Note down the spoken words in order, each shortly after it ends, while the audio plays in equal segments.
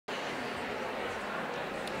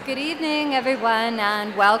Good evening, everyone,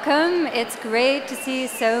 and welcome. It's great to see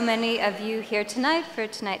so many of you here tonight for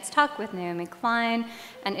tonight's talk with Naomi Klein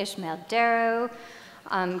and Ishmael Daro.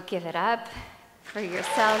 Give it up for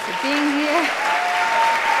yourselves for being here.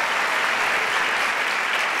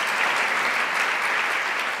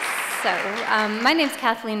 So, my name's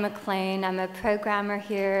Kathleen McLean. I'm a programmer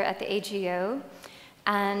here at the AGO.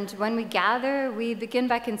 And when we gather, we begin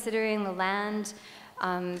by considering the land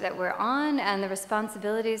that we're on and the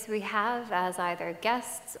responsibilities we have as either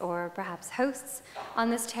guests or perhaps hosts on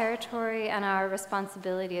this territory and our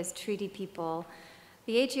responsibility as treaty people.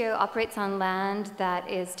 The AGO operates on land that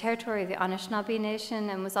is territory of the Anishinaabe Nation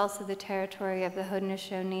and was also the territory of the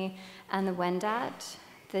Haudenosaunee and the Wendat.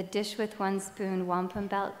 The Dish with One Spoon Wampum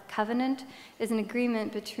Belt Covenant is an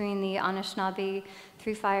agreement between the Anishinaabe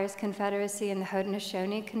Three Fires Confederacy and the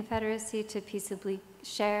Haudenosaunee Confederacy to peaceably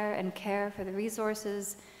share and care for the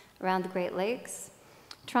resources around the Great Lakes.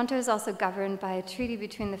 Toronto is also governed by a treaty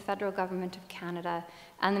between the federal government of Canada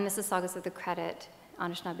and the Mississaugas of the Credit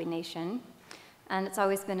Anishinaabe Nation, and it's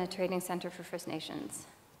always been a trading center for First Nations.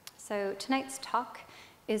 So tonight's talk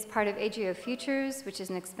is part of AGO Futures, which is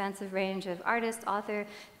an expansive range of artist, author,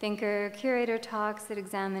 thinker, curator talks that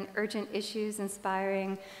examine urgent issues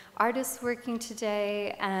inspiring artists working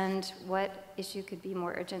today, and what issue could be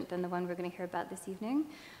more urgent than the one we're going to hear about this evening.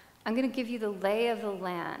 I'm going to give you the lay of the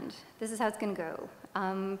land. This is how it's going to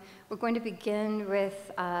go. We're going to begin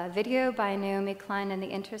with a video by Naomi Klein and the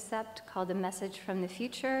Intercept called A Message from the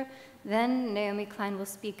Future. Then Naomi Klein will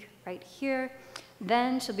speak right here.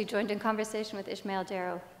 Then she'll be joined in conversation with Ishmael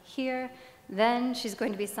Daro here. Then she's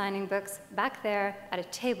going to be signing books back there at a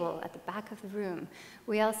table at the back of the room.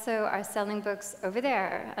 We also are selling books over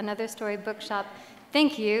there, Another Story Bookshop.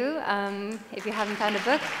 Thank you. If you haven't found a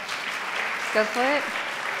book, go for it.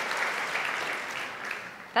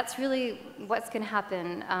 That's really what's going to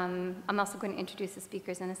happen. I'm also going to introduce the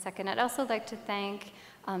speakers in a second. I'd also like to thank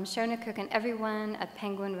Sharna Cook and everyone at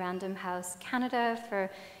Penguin Random House Canada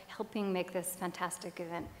for helping make this fantastic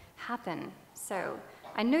event happen. So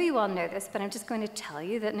I know you all know this, but I'm just going to tell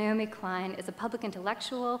you that Naomi Klein is a public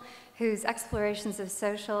intellectual whose explorations of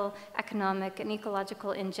social, economic, and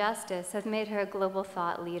ecological injustice have made her a global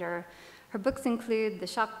thought leader. Her books include The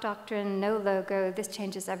Shock Doctrine, No Logo, This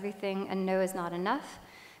Changes Everything, and No Is Not Enough.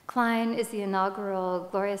 Klein is the inaugural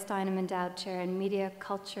Gloria Steinem Endowed Chair in Media,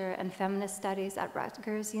 Culture, and Feminist Studies at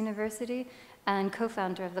Rutgers University and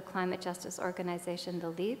co-founder of the climate justice organization, The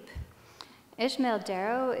Leap. Ishmael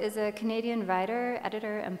Daro is a Canadian writer,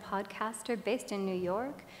 editor, and podcaster based in New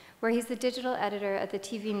York, where he's the digital editor at the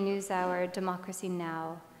TV news hour Democracy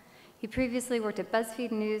Now! He previously worked at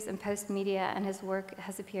BuzzFeed News and Post Media, and his work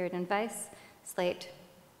has appeared in Vice, Slate,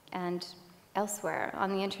 and elsewhere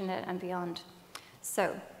on the internet and beyond.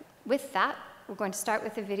 So, with that, we're going to start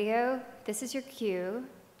with the video. This is your cue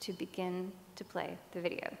to begin to play the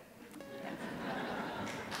video.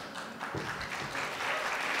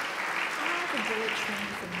 The bullet train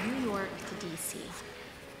from New York to DC.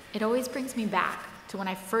 It always brings me back to when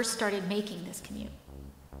I first started making this commute.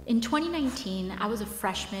 In 2019, I was a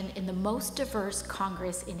freshman in the most diverse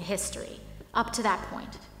Congress in history. Up to that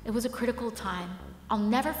point, it was a critical time. I'll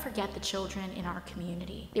never forget the children in our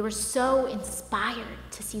community. They were so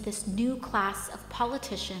inspired to see this new class of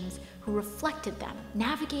politicians who reflected them,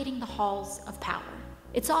 navigating the halls of power.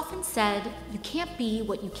 It's often said, you can't be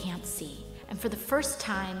what you can't see. And for the first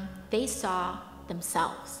time, they saw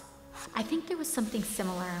themselves. I think there was something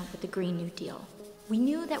similar with the Green New Deal. We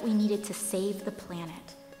knew that we needed to save the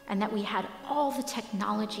planet and that we had all the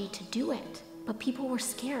technology to do it, but people were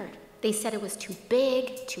scared. They said it was too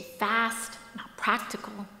big, too fast, not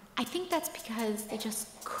practical. I think that's because they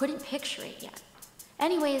just couldn't picture it yet.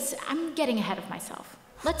 Anyways, I'm getting ahead of myself.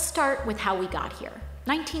 Let's start with how we got here.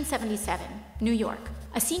 1977, New York.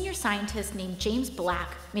 A senior scientist named James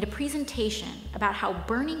Black made a presentation about how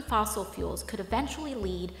burning fossil fuels could eventually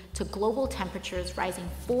lead to global temperatures rising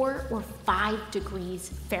 4 or 5 degrees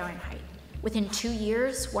Fahrenheit. Within 2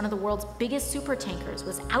 years, one of the world's biggest supertankers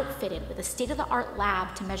was outfitted with a state-of-the-art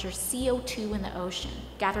lab to measure CO2 in the ocean,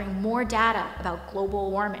 gathering more data about global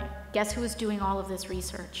warming. Guess who was doing all of this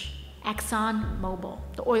research? ExxonMobil,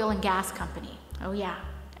 the oil and gas company. Oh yeah,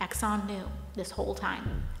 Exxon knew this whole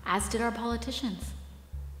time, as did our politicians.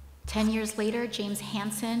 10 years later, James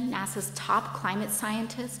Hansen, NASA's top climate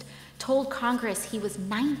scientist, told Congress he was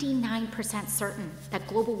 99% certain that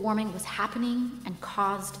global warming was happening and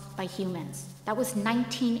caused by humans. That was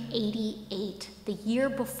 1988, the year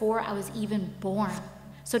before I was even born.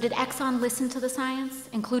 So did Exxon listen to the science,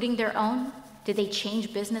 including their own? Did they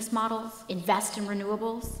change business models, invest in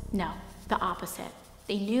renewables? No, the opposite.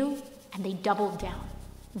 They knew and they doubled down.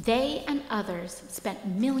 They and others spent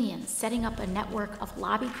millions setting up a network of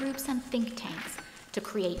lobby groups and think tanks to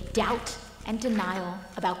create doubt and denial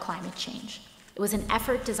about climate change. It was an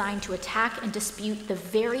effort designed to attack and dispute the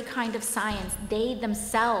very kind of science they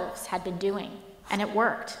themselves had been doing. And it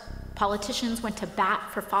worked. Politicians went to bat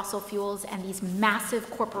for fossil fuels, and these massive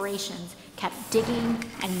corporations kept digging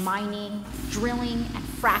and mining, drilling and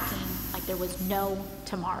fracking like there was no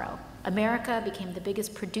tomorrow. America became the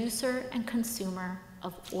biggest producer and consumer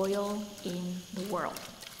of oil in the world.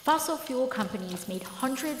 Fossil fuel companies made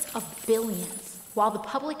hundreds of billions, while the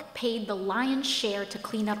public paid the lion's share to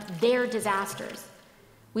clean up their disasters.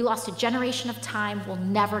 We lost a generation of time we'll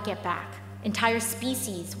never get back. Entire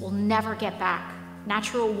species will never get back.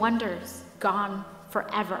 Natural wonders gone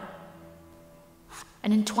forever.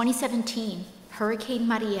 And in 2017, Hurricane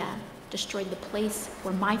Maria destroyed the place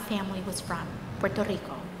where my family was from, Puerto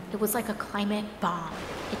Rico. It was like a climate bomb.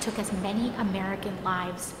 It took as many American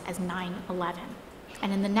lives as 9/11.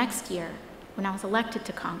 And in the next year, when I was elected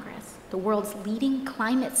to Congress, the world's leading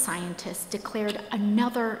climate scientists declared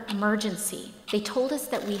another emergency. They told us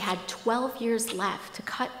that we had 12 years left to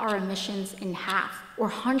cut our emissions in half, or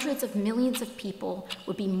hundreds of millions of people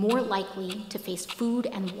would be more likely to face food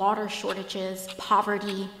and water shortages,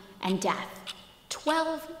 poverty, and death.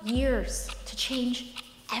 12 years to change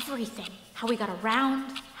everything. How we got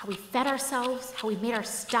around, how we fed ourselves, how we made our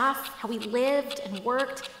stuff, how we lived and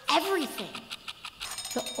worked, everything.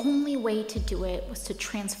 The only way to do it was to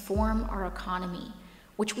transform our economy,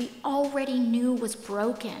 which we already knew was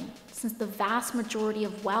broken, since the vast majority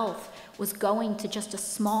of wealth was going to just a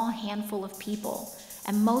small handful of people,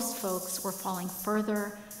 and most folks were falling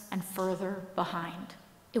further and further behind.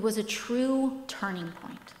 It was a true turning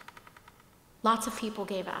point. Lots of people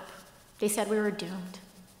gave up. They said we were doomed.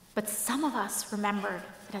 But some of us remembered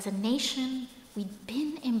that as a nation, we'd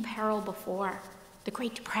been in peril before. The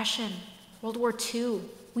Great Depression, World War II.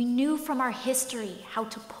 We knew from our history how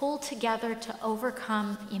to pull together to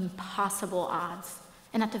overcome impossible odds.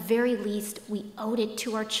 And at the very least, we owed it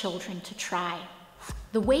to our children to try.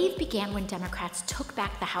 The wave began when Democrats took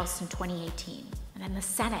back the House in 2018, and then the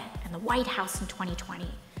Senate and the White House in 2020,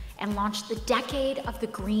 and launched the decade of the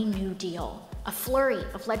Green New Deal, a flurry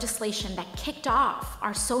of legislation that kicked off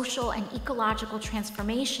our social and ecological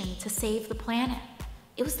transformation to save the planet.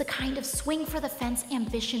 It was the kind of swing-for-the-fence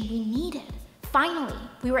ambition we needed. Finally,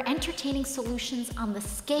 we were entertaining solutions on the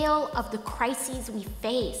scale of the crises we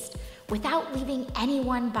faced without leaving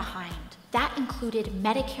anyone behind. That included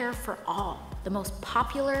Medicare for All, the most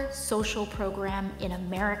popular social program in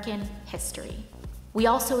American history. We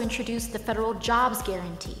also introduced the federal jobs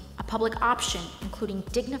guarantee, a public option including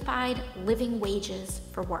dignified living wages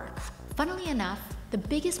for work. Funnily enough, the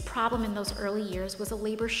biggest problem in those early years was a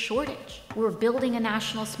labor shortage. We were building a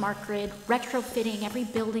national smart grid, retrofitting every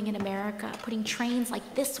building in America, putting trains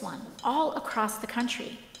like this one all across the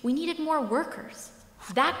country. We needed more workers.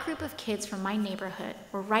 That group of kids from my neighborhood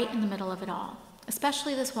were right in the middle of it all,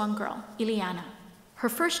 especially this one girl, Ileana. Her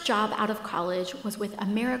first job out of college was with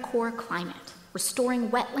AmeriCorps Climate, restoring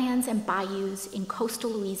wetlands and bayous in coastal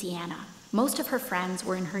Louisiana. Most of her friends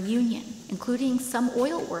were in her union, including some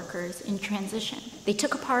oil workers in transition. They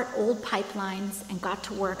took apart old pipelines and got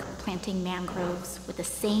to work planting mangroves with the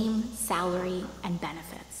same salary and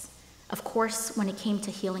benefits. Of course, when it came to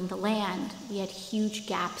healing the land, we had huge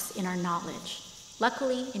gaps in our knowledge.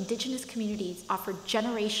 Luckily, indigenous communities offered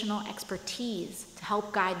generational expertise to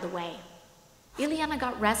help guide the way. Ileana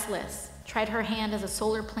got restless, tried her hand as a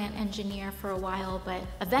solar plant engineer for a while, but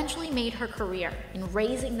eventually made her career in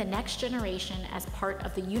raising the next generation as part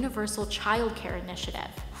of the Universal Child Care Initiative.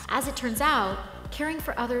 As it turns out, caring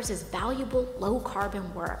for others is valuable,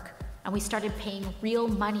 low-carbon work, and we started paying real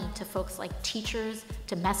money to folks like teachers,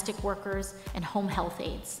 domestic workers, and home health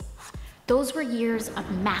aides. Those were years of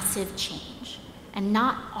massive change, and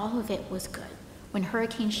not all of it was good. When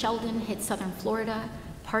Hurricane Sheldon hit southern Florida,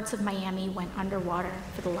 parts of Miami went underwater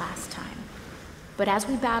for the last time. But as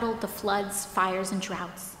we battled the floods, fires, and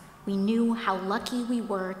droughts, we knew how lucky we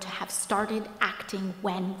were to have started acting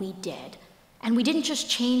when we did. And we didn't just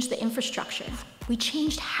change the infrastructure, we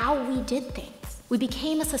changed how we did things. We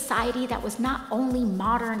became a society that was not only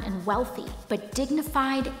modern and wealthy, but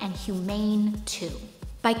dignified and humane too.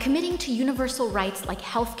 By committing to universal rights like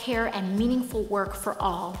healthcare and meaningful work for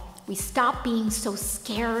all, we stopped being so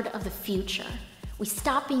scared of the future. We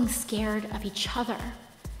stopped being scared of each other,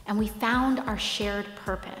 and we found our shared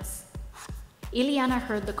purpose. Ileana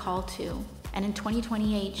heard the call too, and in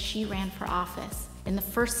 2028, she ran for office in the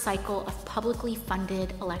first cycle of publicly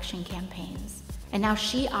funded election campaigns. And now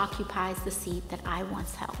she occupies the seat that I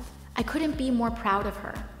once held. I couldn't be more proud of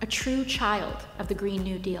her, a true child of the Green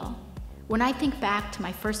New Deal. When I think back to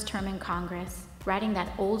my first term in Congress, riding that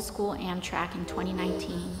old school Amtrak in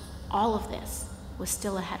 2019, all of this was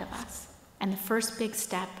still ahead of us. And the first big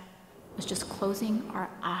step was just closing our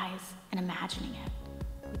eyes and imagining it.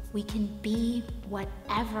 We can be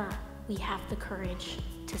whatever we have the courage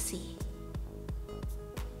to see.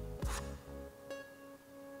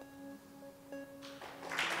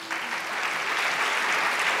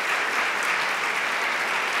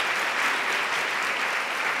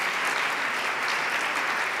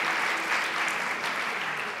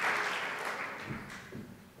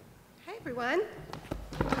 Hi, everyone.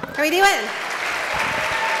 How are we doing?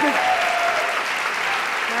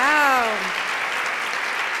 Wow.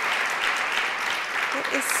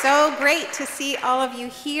 It is so great to see all of you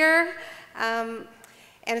here. And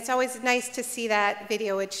it's always nice to see that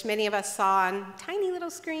video, which many of us saw on tiny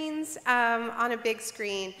little screens on a big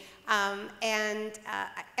screen. And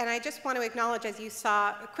I just want to acknowledge, as you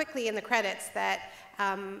saw quickly in the credits, that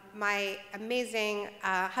my amazing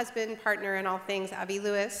husband, partner in all things, Avi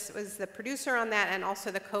Lewis, was the producer on that and also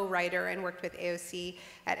the co-writer, and worked with AOC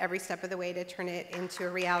at every step of the way to turn it into a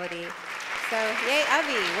reality. So yay,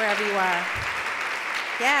 Avi, wherever you are.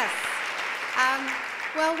 Yes.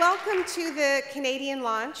 Well, welcome to the Canadian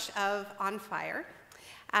launch of On Fire.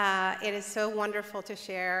 It is so wonderful to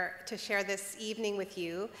share this evening with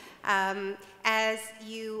you. As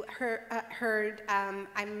you heard,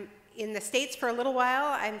 I'm in the States for a little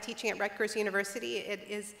while. I'm teaching at Rutgers University. It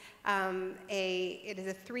is a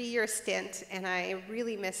 3-year stint, and I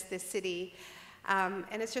really miss this city. And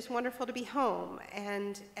it's just wonderful to be home.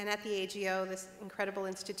 And at the AGO, this incredible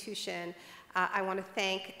institution, I want to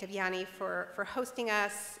thank Devyani for hosting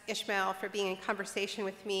us, Ishmael for being in conversation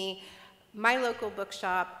with me, my local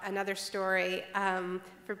bookshop, Another Story,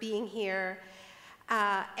 for being here.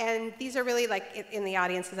 And these are really, like, in the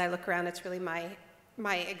audience as I look around, it's really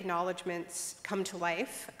my acknowledgements come to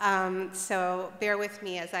life. So bear with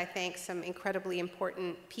me as I thank some incredibly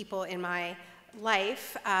important people in my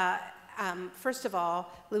life. First of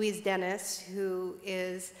all, Louise Dennis, who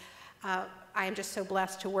is, I am just so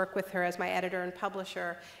blessed to work with her as my editor and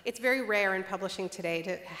publisher. It's very rare in publishing today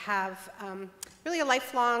to have really a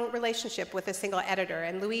lifelong relationship with a single editor.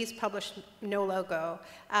 And Louise published No Logo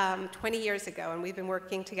 20 years ago, and we've been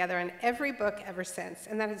working together on every book ever since.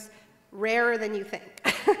 And that is rarer than you think.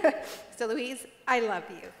 So Louise, I love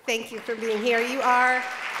you. Thank you for being here. You are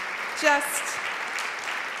just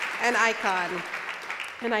an icon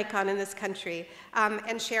in this country.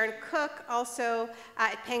 And Sharon Cook, also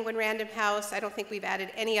at Penguin Random House. I don't think we've added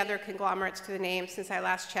any other conglomerates to the name since I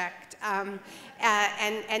last checked.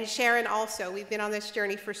 And Sharon also, we've been on this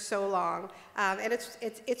journey for so long. And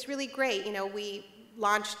it's really great. You know, we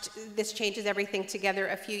launched This Changes Everything together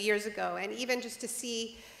a few years ago, and even just to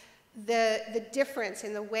see the difference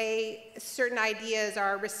in the way certain ideas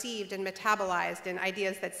are received and metabolized, and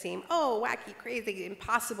ideas that seem, oh, wacky, crazy,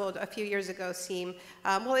 impossible a few years ago seem,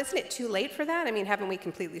 well, isn't it too late for that? I mean, haven't we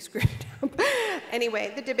completely screwed it up?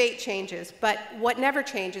 Anyway, the debate changes, but what never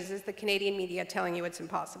changes is the Canadian media telling you it's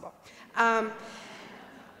impossible. I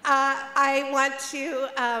want to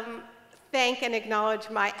thank and acknowledge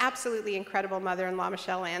my absolutely incredible mother-in-law,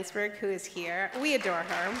 Michelle Landsberg, who is here. We adore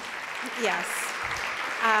her. Yes.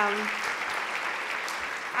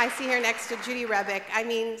 I see her next to Judy Rebick. I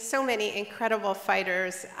mean, so many incredible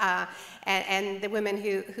fighters and the women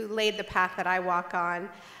who laid the path that I walk on.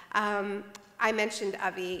 I mentioned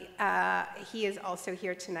Avi. He is also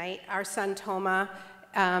here tonight. Our son, Toma,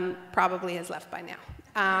 probably has left by now.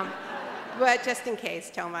 But just in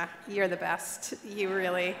case, Toma, you're the best. You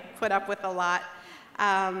really put up with a lot.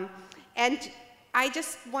 And I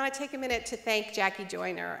just want to take a minute to thank Jackie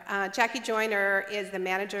Joyner. Jackie Joyner is the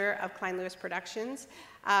manager of Klein Lewis Productions.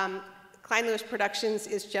 Klein Lewis Productions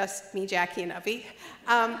is just me, Jackie, and Avi,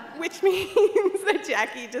 which means that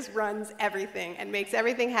Jackie just runs everything and makes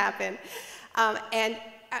everything happen. And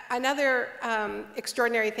another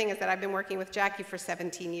extraordinary thing is that I've been working with Jackie for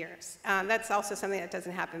 17 years. That's also something that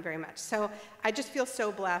doesn't happen very much. So I just feel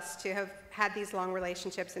so blessed to have had these long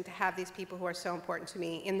relationships and to have these people who are so important to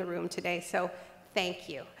me in the room today. So thank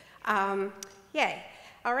you. Yay.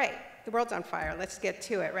 All right, the world's on fire. Let's get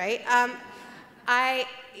to it, right? I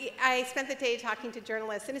spent the day talking to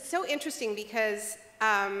journalists, and it's so interesting because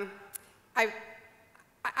I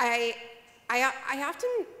often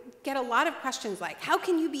get a lot of questions like, how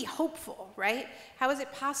can you be hopeful, right? How is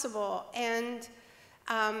it possible? And,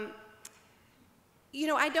 you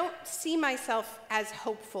know, I don't see myself as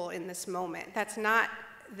hopeful in this moment. That's not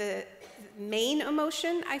the main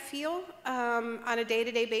emotion I feel on a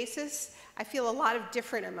day-to-day basis. I feel a lot of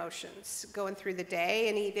different emotions going through the day,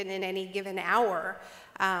 and even in any given hour.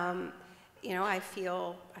 You know, I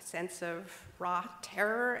feel a sense of raw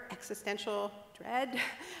terror, existential dread,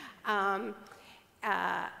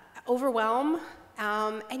 overwhelm,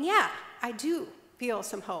 and yeah, I do feel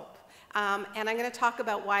some hope. And I'm going to talk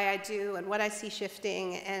about why I do and what I see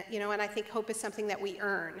shifting, and you know, and I think hope is something that we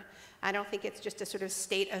earn. I don't think it's just a sort of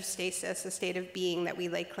state of stasis, a state of being that we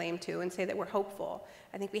lay claim to and say that we're hopeful.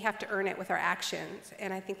 I think we have to earn it with our actions,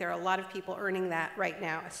 and I think there are a lot of people earning that right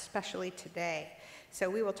now, especially today. So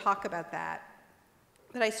we will talk about that.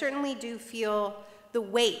 But I certainly do feel the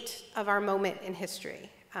weight of our moment in history.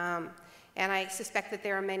 And I suspect that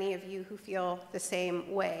there are many of you who feel the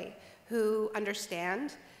same way, who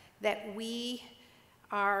understand that we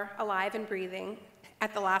are alive and breathing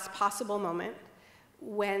at the last possible moment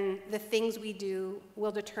when the things we do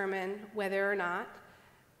will determine whether or not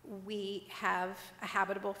we have a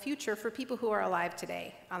habitable future for people who are alive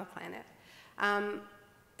today on the planet.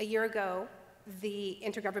 A year ago, the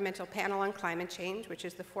Intergovernmental Panel on Climate Change, which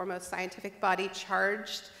is the foremost scientific body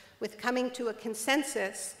charged with coming to a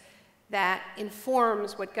consensus that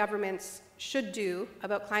informs what governments should do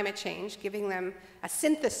about climate change, giving them a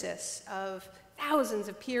synthesis of thousands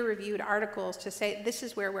of peer-reviewed articles to say this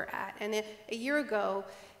is where we're at. And a year ago,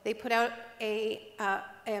 they put out a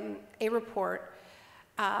report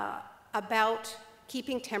about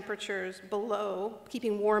keeping temperatures below,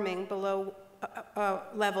 keeping warming below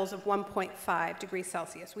levels of 1.5 degrees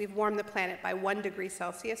Celsius. We've warmed the planet by 1 degree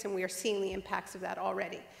Celsius, and we are seeing the impacts of that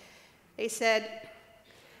already. They said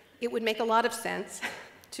it would make a lot of sense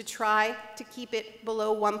to try to keep it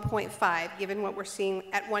below 1.5, given what we're seeing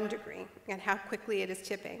at 1 degree and how quickly it is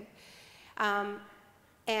tipping.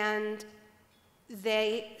 And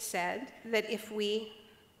they said that if we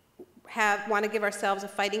want to give ourselves a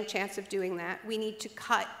fighting chance of doing that, we need to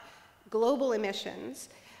cut global emissions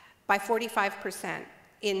by 45%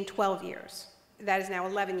 in 12 years. That is now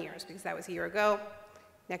 11 years, because that was a year ago.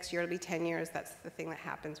 Next year it'll be 10 years. That's the thing that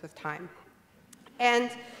happens with time. And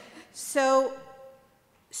so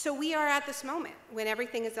we are at this moment when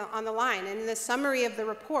everything is on the line. And in the summary of the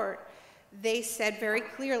report, they said very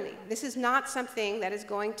clearly, this is not something that is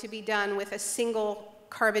going to be done with a single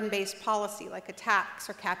carbon-based policy like a tax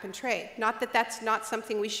or cap and trade. Not that that's not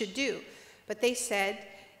something we should do, but they said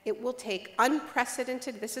it will take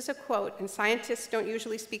unprecedented, this is a quote, and scientists don't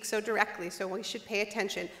usually speak so directly, so we should pay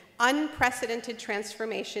attention, unprecedented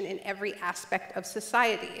transformation in every aspect of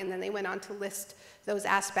society. And then they went on to list those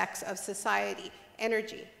aspects of society: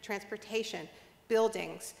 energy, transportation,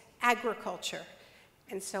 buildings, agriculture,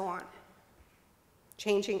 and so on.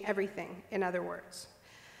 Changing everything, in other words.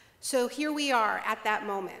 So here we are at that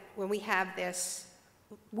moment when we have this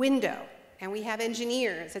window, and we have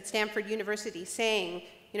engineers at Stanford University saying,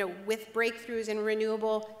 you know, with breakthroughs in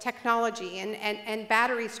renewable technology and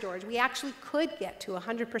battery storage, we actually could get to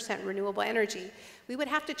 100% renewable energy. We would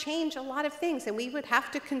have to change a lot of things, and we would have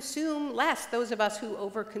to consume less, those of us who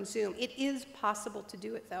overconsume. It is possible to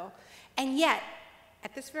do it, though. And yet,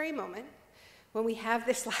 at this very moment, when we have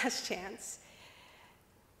this last chance,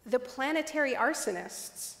 the planetary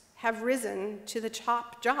arsonists have risen to the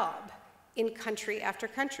top job in country after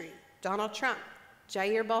country. Donald Trump,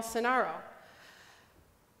 Jair Bolsonaro.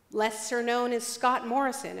 Lesser known is Scott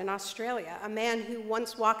Morrison in Australia, a man who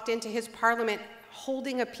once walked into his parliament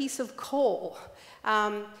holding a piece of coal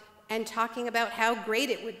and talking about how great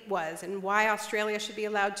it was and why Australia should be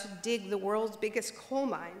allowed to dig the world's biggest coal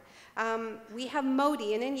mine. We have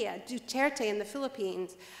Modi in India, Duterte in the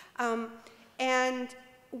Philippines, and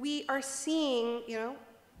we are seeing, you know,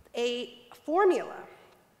 a formula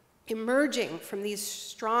emerging from these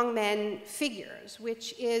strongmen figures,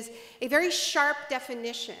 which is a very sharp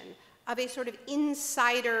definition of a sort of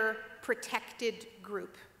insider protected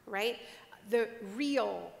group, right? The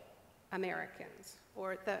real Americans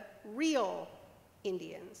or the real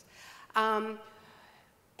Indians, or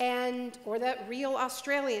the real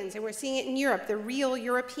Australians, and we're seeing it in Europe, the real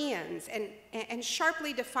Europeans, and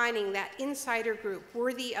sharply defining that insider group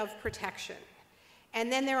worthy of protection. And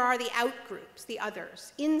then there are the outgroups, the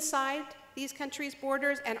others, inside these countries'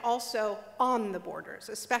 borders and also on the borders,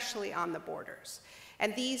 especially on the borders.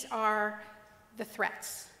 And these are the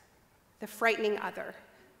threats, the frightening other,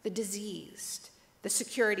 the diseased, the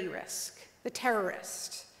security risk, the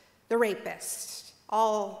terrorist, the rapist,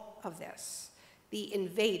 all of this, the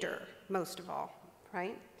invader, most of all,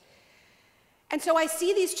 right? And so I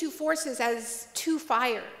see these two forces as two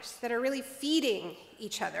fires that are really feeding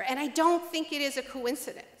each other. And I don't think it is a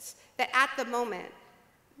coincidence that at the moment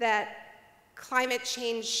that climate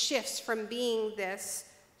change shifts from being this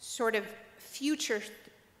sort of future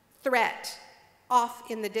threat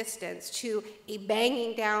off in the distance to a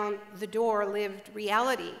banging down the door lived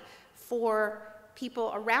reality for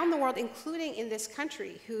people around the world, including in this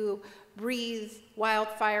country, who breathe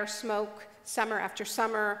wildfire smoke summer after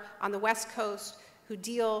summer on the West Coast, who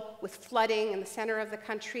deal with flooding in the center of the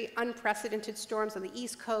country, unprecedented storms on the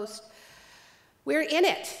East Coast. We're in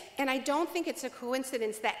it, and I don't think it's a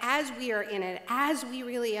coincidence that as we are in it, as we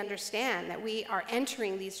really understand that we are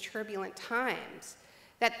entering these turbulent times,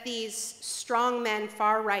 that these strongmen,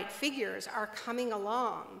 far-right figures are coming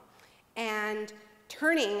along and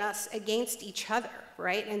turning us against each other,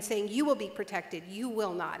 right? And saying, you will be protected, you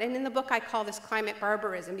will not. And in the book, I call this climate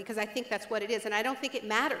barbarism because I think that's what it is. And I don't think it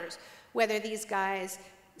matters whether these guys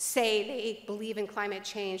say they believe in climate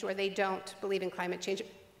change or they don't believe in climate change.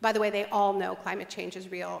 By the way, they all know climate change is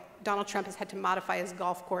real. Donald Trump has had to modify his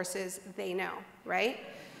golf courses. They know, right?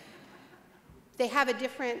 They have a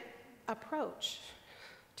different approach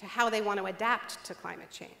to how they want to adapt to climate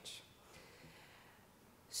change.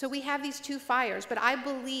 So we have these two fires, but I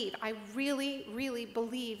really, really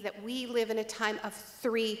believe that we live in a time of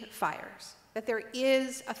three fires, that there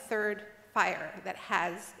is a third fire that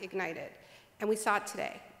has ignited. And we saw it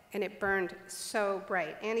today, and it burned so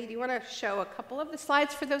bright. Annie, do you want to show a couple of the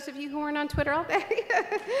slides for those of you who weren't on Twitter all day?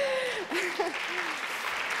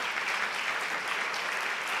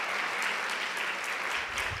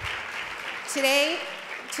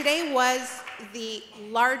 Today was the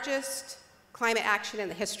largest climate action in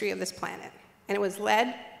the history of this planet, and it was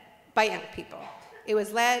led by young people. It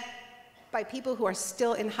was led by people who are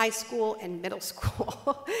still in high school and middle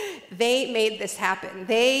school. They made this happen.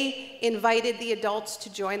 They invited the adults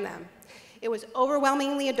to join them. It was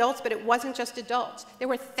overwhelmingly adults, but it wasn't just adults. There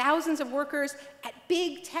were thousands of workers at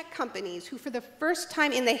big tech companies who, for the first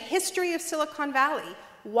time in the history of Silicon Valley,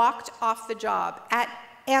 walked off the job at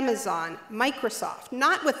Amazon, Microsoft,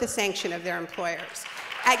 not with the sanction of their employers,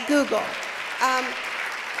 at Google,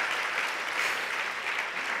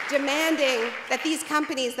 demanding that these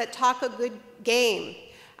companies that talk a good game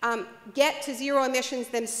get to zero emissions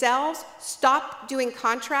themselves, stop doing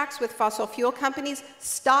contracts with fossil fuel companies,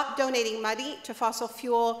 stop donating money to fossil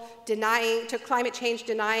fuel denying, to climate change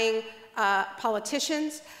denying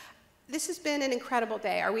politicians. This has been an incredible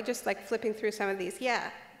day. Are we just like flipping through some of these?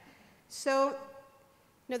 Yeah. So,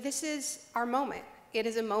 this is our moment. It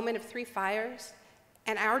is a moment of three fires,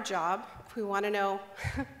 and our job, if we want to know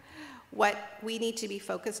what we need to be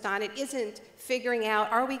focused on, it isn't figuring out,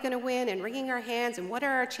 are we going to win, and wringing our hands, and what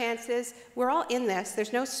are our chances? We're all in this.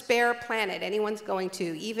 There's no spare planet anyone's going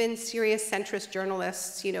to, even serious centrist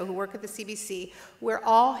journalists, who work at the CBC. We're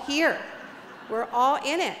all here. We're all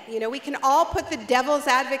in it. We can all put the devil's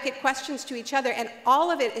advocate questions to each other, and all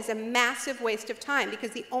of it is a massive waste of time,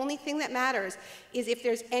 because the only thing that matters is if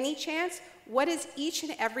there's any chance, what is each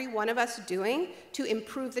and every one of us doing to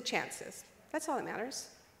improve the chances? That's all that matters.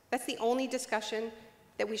 That's the only discussion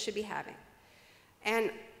that we should be having.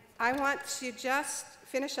 And I want to just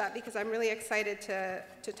finish up, because I'm really excited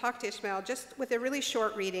to talk to Ishmael, just with a really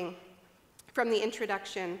short reading from the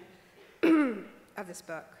introduction of this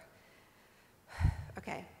book.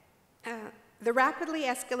 Okay. The rapidly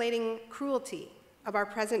escalating cruelty of our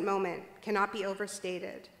present moment cannot be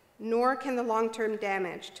overstated, nor can the long-term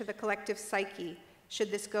damage to the collective psyche should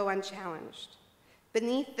this go unchallenged.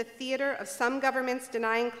 Beneath the theater of some governments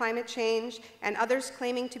denying climate change and others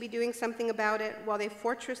claiming to be doing something about it while they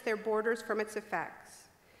fortress their borders from its effects,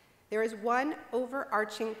 there is one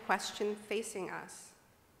overarching question facing us.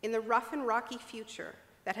 In the rough and rocky future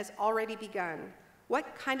that has already begun,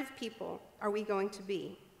 what kind of people are we going to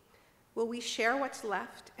be? Will we share what's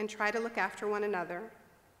left and try to look after one another?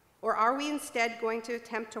 Or are we instead going to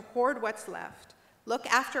attempt to hoard what's left, look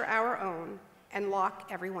after our own, and lock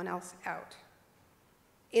everyone else out?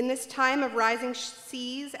 In this time of rising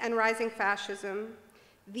seas and rising fascism,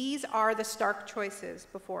 these are the stark choices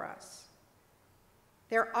before us.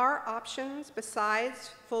 There are options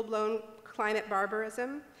besides full-blown climate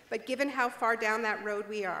barbarism, but given how far down that road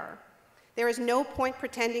we are, there is no point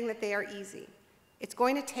pretending that they are easy. It's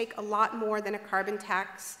going to take a lot more than a carbon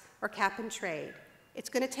tax or cap and trade. It's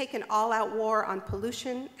going to take an all-out war on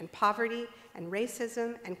pollution and poverty and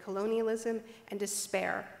racism and colonialism and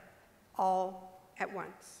despair, all at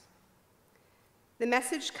once. The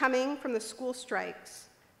message coming from the school strikes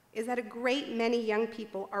is that a great many young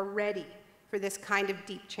people are ready for this kind of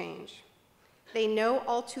deep change. They know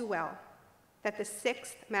all too well that the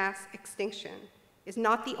sixth mass extinction is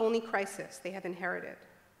not the only crisis they have inherited.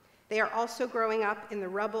 They are also growing up in the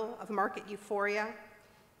rubble of market euphoria,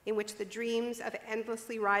 in which the dreams of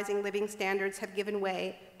endlessly rising living standards have given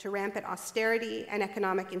way to rampant austerity and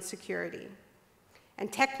economic insecurity.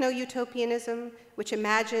 And techno-utopianism, which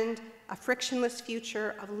imagined a frictionless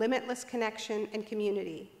future of limitless connection and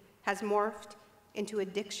community, has morphed into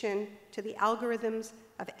addiction to the algorithms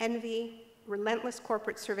of envy, relentless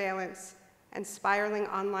corporate surveillance, and spiraling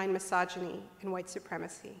online misogyny and white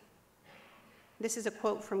supremacy. This is a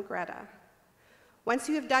quote from Greta. Once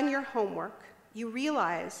you have done your homework, you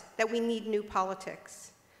realize that we need new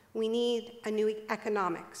politics. We need a new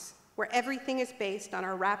economics, where everything is based on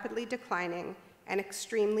our rapidly declining and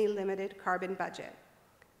extremely limited carbon budget.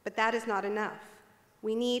 But that is not enough.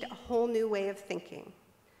 We need a whole new way of thinking.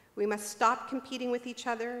 We must stop competing with each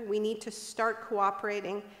other. We need to start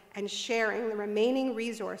cooperating and sharing the remaining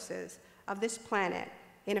resources of this planet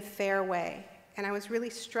in a fair way. And I was really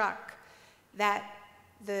struck that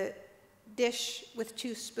the dish with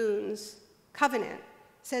two spoons covenant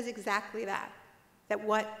says exactly that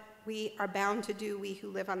what we are bound to do, we who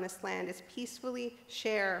live on this land, is peacefully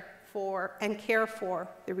share for and care for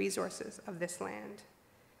the resources of this land.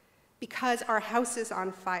 Because our house is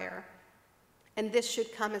on fire, and this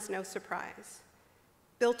should come as no surprise.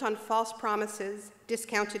 Built on false promises,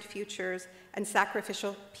 discounted futures, and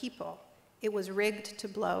sacrificial people, it was rigged to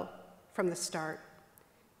blow from the start.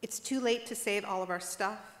 It's too late to save all of our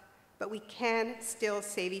stuff, but we can still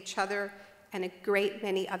save each other and a great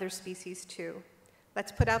many other species too.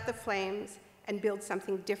 Let's put out the flames and build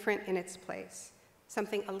something different in its place,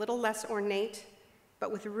 something a little less ornate,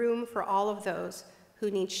 but with room for all of those who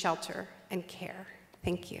need shelter and care.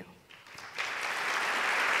 Thank you.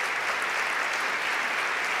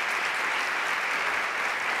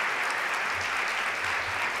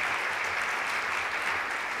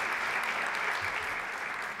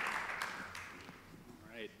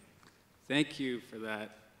 Thank you for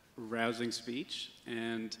that rousing speech,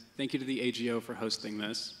 and thank you to the AGO for hosting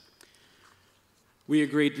this. We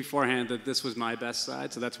agreed beforehand that this was my best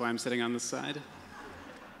side, so that's why I'm sitting on this side.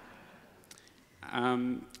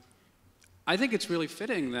 I think it's really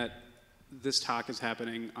fitting that this talk is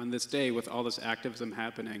happening on this day with all this activism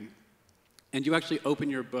happening, and you actually open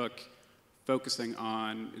your book focusing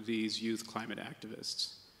on these youth climate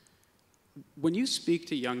activists. When you speak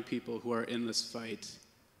to young people who are in this fight,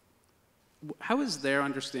 how is their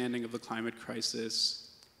understanding of the climate crisis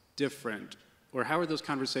different, or how are those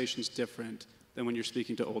conversations different than when you're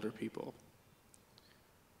speaking to older people?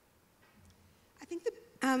 I think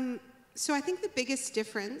I think the biggest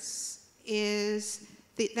difference is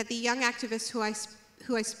that the young activists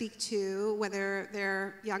who I speak to, whether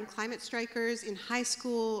they're young climate strikers in high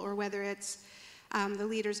school, or whether it's the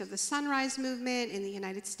leaders of the Sunrise Movement in the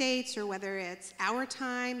United States, or whether it's Our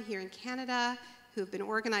Time here in Canada, who have been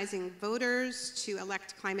organizing voters to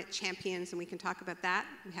elect climate champions, and we can talk about that.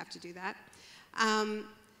 We have to do that.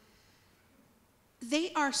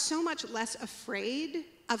 They are so much less afraid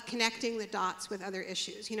of connecting the dots with other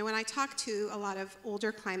issues. You know, when I talk to a lot of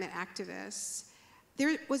older climate activists,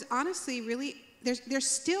 there was honestly really, there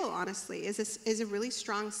still honestly is a really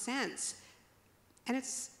strong sense, and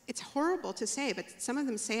it's horrible to say, but some of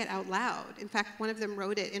them say it out loud. In fact, one of them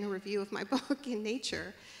wrote it in a review of my book in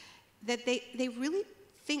Nature, that they really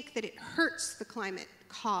think that it hurts the climate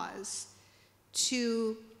cause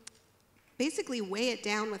to basically weigh it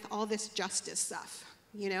down with all this justice stuff,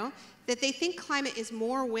 you know? That they think climate is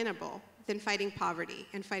more winnable than fighting poverty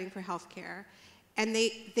and fighting for health care. And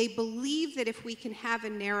they believe that if we can have a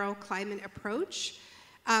narrow climate approach,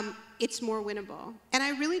 it's more winnable. And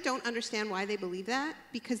I really don't understand why they believe that,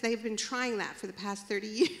 because they've been trying that for the past 30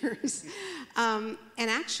 years. And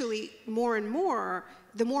actually, more and more,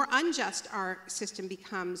 the more unjust our system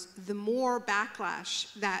becomes, the more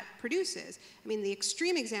backlash that produces. I mean, the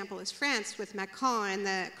extreme example is France with Macron and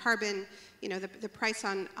the carbon, you know, the price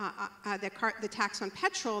on, the tax on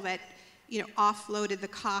petrol that, you know, offloaded the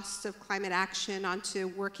costs of climate action onto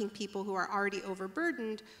working people who are already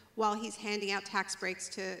overburdened, while he's handing out tax breaks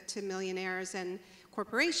to millionaires and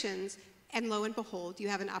corporations. And lo and behold, you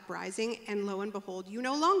have an uprising, and lo and behold, you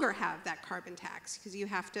no longer have that carbon tax, because you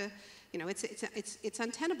have to, you know, it's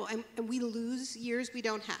untenable. And we lose years we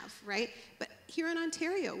don't have, right? But here in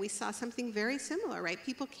Ontario, we saw something very similar, right?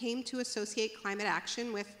 People came to associate climate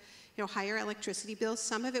action with, you know, higher electricity bills.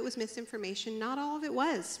 Some of it was misinformation, not all of it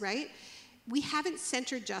was, right? We haven't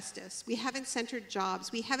centered justice. We haven't centered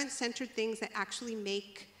jobs. We haven't centered things that actually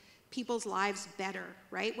make people's lives better,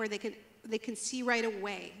 right? Where they can see right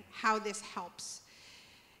away how this helps.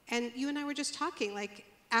 And you and I were just talking, like,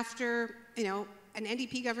 after, you know, an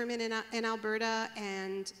NDP government in Alberta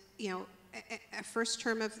and, you know, a first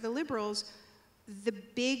term of the Liberals, the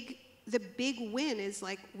big the big win is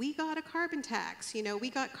like, we got a carbon tax, you know, we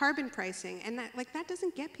got carbon pricing, and that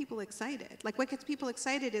doesn't get people excited. Like, what gets people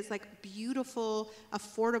excited is like beautiful,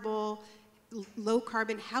 affordable, low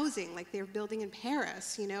carbon housing, like they're building in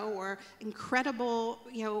Paris, you know, or incredible,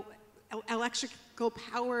 you know, electrical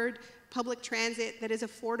powered public transit that is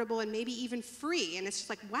affordable and maybe even free. And it's just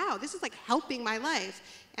like, wow, this is like helping my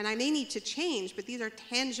life, and I may need to change, but these are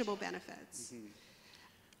tangible benefits. Mm-hmm.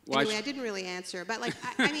 Anyway, I didn't really answer, but like,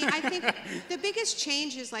 I mean, I think the biggest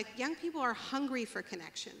change is like young people are hungry for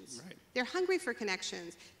connections. Right. They're hungry for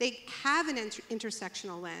connections. They have an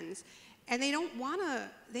intersectional lens, and they don't want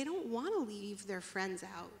to leave their friends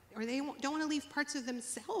out, or they don't want to leave parts of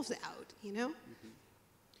themselves out, you know? Mm-hmm.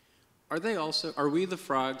 Are we the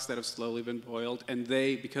frogs that have slowly been boiled, and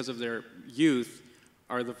they, because of their youth,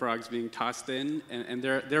 are the frogs being tossed in, and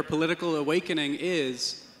their political awakening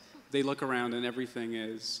is, they look around and everything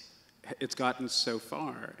it's gotten so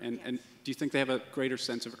far. And, Yes. and do you think they have a greater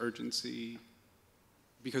sense of urgency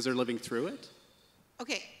because they're living through it?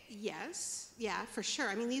 Okay, yes, yeah, for sure.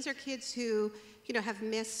 I mean, these are kids who, you know, have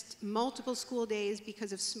missed multiple school days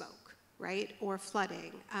because of smoke, right, or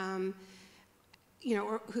flooding, you know,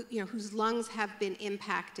 or who, you know, whose lungs have been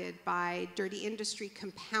impacted by dirty industry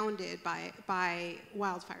compounded by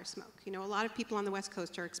wildfire smoke. You know, a lot of people on the West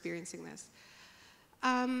Coast are experiencing this.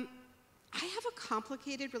 I have a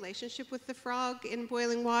complicated relationship with the frog in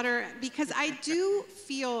boiling water because I do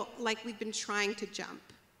feel like we've been trying to jump,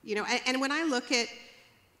 you know, and when I look at,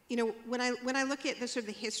 you know, when I look at the sort of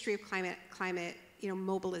the history of climate, you know,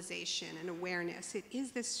 mobilization and awareness, it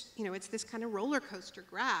is this, you know, it's this kind of roller coaster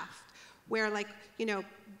graph where, like, you know,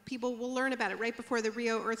 people will learn about it right before the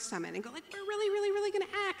Rio Earth Summit and go like, we're really going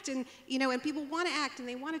to act, and, you know, and people want to act and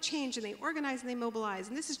they want to change and they organize and they mobilize,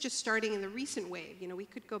 and this is just starting in the recent wave. You know, we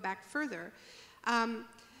could go back further. And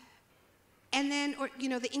then, or, you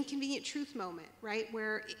know, the inconvenient truth moment, right,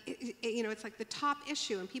 where, you know, it's like the top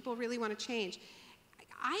issue and people really want to change.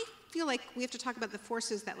 I feel like we have to talk about the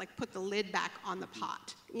forces that, like, put the lid back on the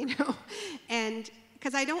pot, you know, and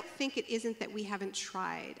because I don't think it isn't that we haven't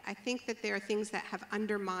tried. I think that there are things that have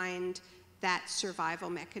undermined that survival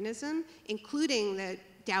mechanism, including the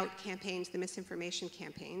doubt campaigns, the misinformation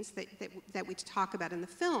campaigns that we talk about in the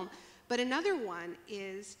film. But another one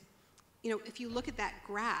is, you know, if you look at that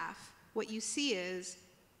graph, what you see is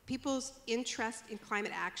people's interest in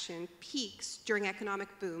climate action peaks during economic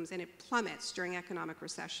booms and it plummets during economic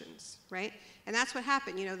recessions, right? And that's what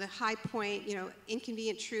happened, you know, the high point, you know,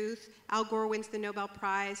 inconvenient truth, Al Gore wins the Nobel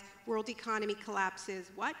Prize, world economy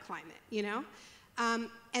collapses, what climate, you know?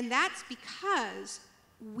 And that's because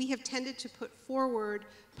we have tended to put forward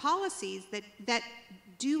policies that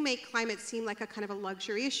do make climate seem like a kind of a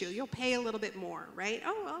luxury issue. You'll pay a little bit more, right?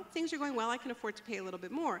 Oh, well, things are going well, I can afford to pay a little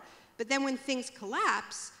bit more. But then when things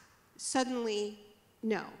collapse, suddenly,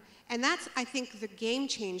 no. And that's, I think, the game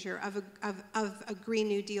changer of a Green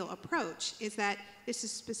New Deal approach, is that this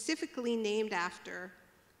is specifically named after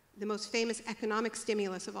the most famous economic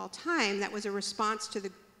stimulus of all time that was a response to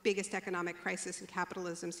the biggest economic crisis in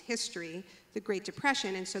capitalism's history, the Great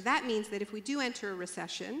Depression. And so that means that if we do enter a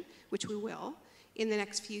recession, which we will, in the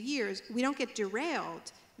next few years, we don't get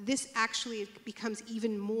derailed. This actually becomes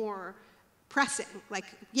even more pressing. Like,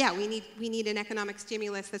 yeah, we need an economic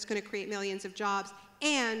stimulus that's going to create millions of jobs,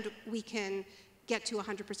 and we can get to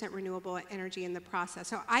 100% renewable energy in the process.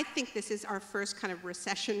 So I think this is our first kind of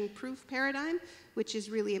recession-proof paradigm, which is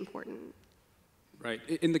really important. Right.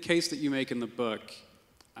 In the case that you make in the book,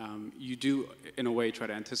 you do, in a way, try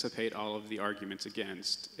to anticipate all of the arguments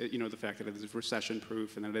against, you know, the fact that it is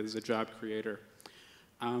recession-proof and that it is a job creator.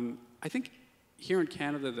 I think here in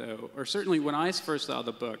Canada, though, or certainly when I first saw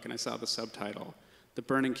the book and I saw the subtitle, The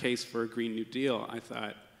Burning Case for a Green New Deal, I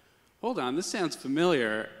thought, hold on, this sounds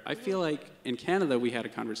familiar. I feel like in Canada we had a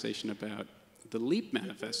conversation about the LEAP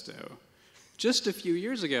Manifesto just a few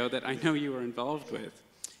years ago that I know you were involved with,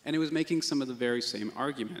 and it was making some of the very same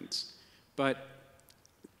arguments. But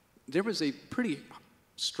there was a pretty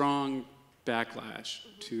strong backlash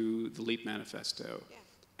to the LEAP Manifesto. Yeah.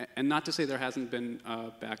 And not to say there hasn't been a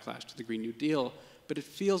backlash to the Green New Deal, but it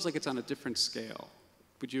feels like it's on a different scale.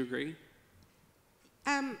 Would you agree?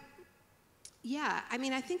 Yeah, I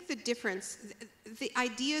mean, I think the difference, the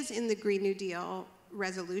ideas in the Green New Deal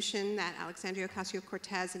resolution that Alexandria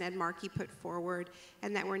Ocasio-Cortez and Ed Markey put forward,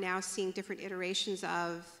 and that we're now seeing different iterations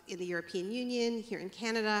of in the European Union, here in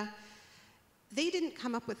Canada, they didn't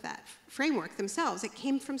come up with that framework themselves. It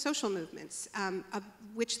came from social movements, of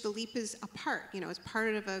which the LEAP is a part. You know, it's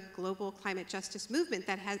part of a global climate justice movement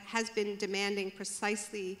that has been demanding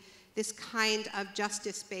precisely this kind of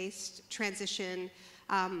justice-based transition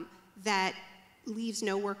that leaves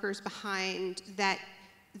no workers behind, that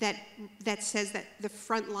says that the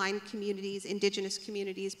frontline communities, indigenous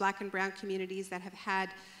communities, black and brown communities that have had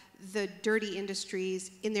the dirty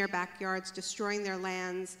industries in their backyards destroying their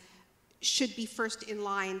lands should be first in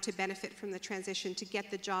line to benefit from the transition, to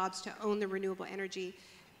get the jobs, to own the renewable energy.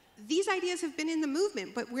 These ideas have been in the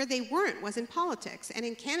movement, but where they weren't was in politics. And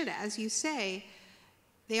in Canada, as you say,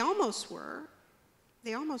 they almost were.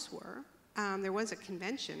 They almost were. There was a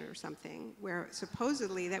convention or something where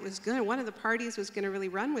supposedly that was good. One of the parties was going to really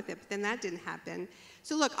run with it, but then that didn't happen.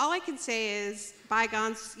 So look, all I can say is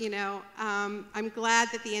bygones, you know, I'm glad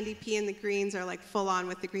that the NDP and the Greens are like full on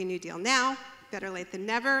with the Green New Deal now. Better late than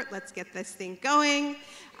never. Let's get this thing going.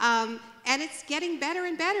 And it's getting better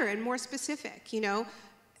and better and more specific. You know,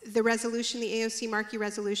 the resolution, the AOC Markey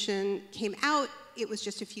resolution came out. It was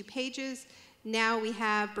just a few pages. Now we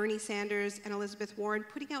have Bernie Sanders and Elizabeth Warren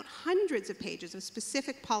putting out hundreds of pages of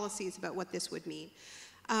specific policies about what this would mean.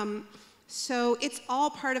 So it's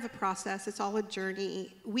all part of a process. It's all a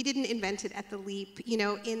journey. We didn't invent it at the leap. You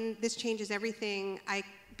know, in This Changes Everything, I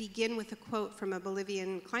begin with a quote from a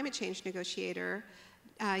Bolivian climate change negotiator,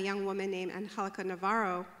 a young woman named Angelica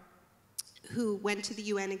Navarro, who went to the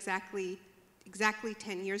UN exactly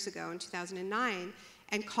 10 years ago in 2009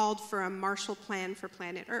 and called for a Marshall Plan for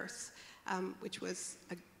planet Earth. Which was,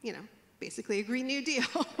 basically a Green New Deal,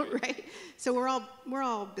 right? So we're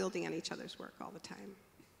all building on each other's work all the time.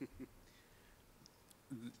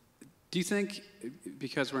 Do you think,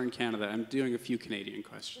 because we're in Canada, I'm doing a few Canadian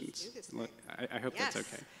questions. Let's do this thing. I hope Yes.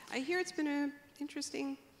 that's okay. I hear it's been an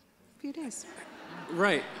interesting few days.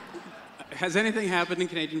 Right. Has anything happened in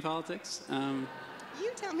Canadian politics?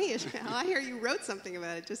 You tell me, Ishmael. I hear you wrote something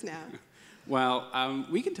about it just now. Well,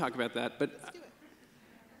 we can talk about that, but... Let's do it.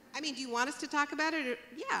 I mean, do you want us to talk about it? Or,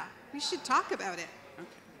 yeah, we should talk about it. Okay.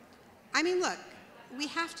 I mean, look, we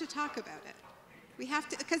have to talk about it. We have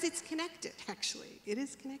to, because it's connected, actually. It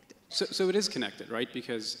is connected. So it is connected, right?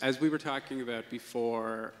 Because as we were talking about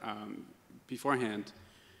beforehand,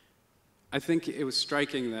 I think it was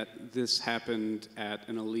striking that this happened at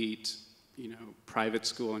an elite, private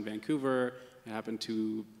school in Vancouver. It happened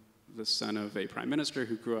to the son of a prime minister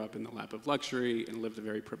who grew up in the lap of luxury and lived a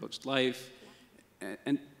very privileged life.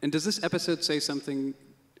 And does this episode say something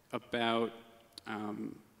about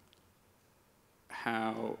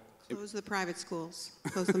how... Close the private schools.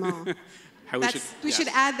 Close them all. We should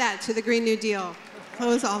add that to the Green New Deal.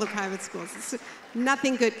 Close all the private schools.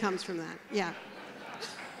 Nothing good comes from that. Yeah.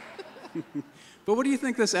 But what do you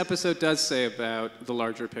think this episode does say about the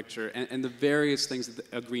larger picture and the various things that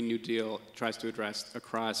a Green New Deal tries to address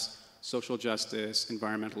across social justice,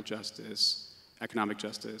 environmental justice, economic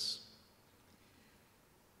justice?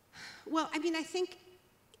 Well, I mean, I think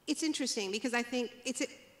it's interesting because I think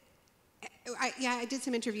I did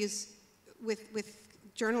some interviews with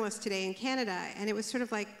journalists today in Canada, and it was sort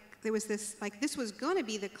of like there was this, like, this was going to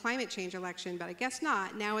be the climate change election, but I guess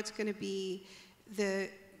not. Now it's going to be the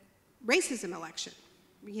racism election,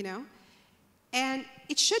 And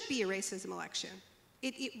it should be a racism election.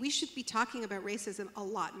 We should be talking about racism a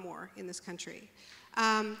lot more in this country.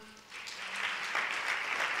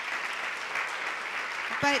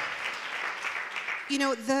 But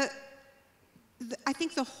I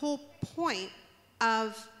think the whole point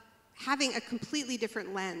of having a completely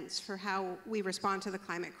different lens for how we respond to the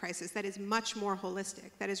climate crisis that is much more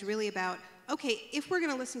holistic, that is really about, okay, if we're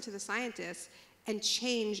going to listen to the scientists and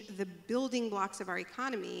change the building blocks of our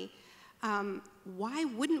economy, why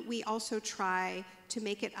wouldn't we also try to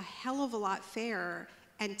make it a hell of a lot fairer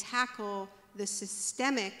and tackle the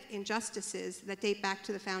systemic injustices that date back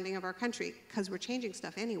to the founding of our country? Because we're changing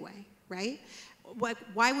stuff anyway, right?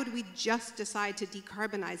 Why would we just decide to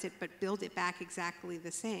decarbonize it but build it back exactly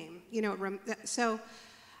the same? So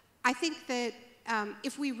I think that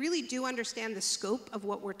if we really do understand the scope of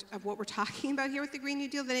what we're talking about here with the Green New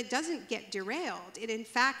Deal, then it doesn't get derailed. It in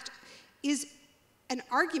fact is an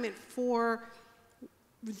argument for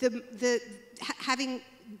having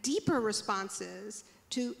deeper responses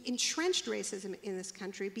to entrenched racism in this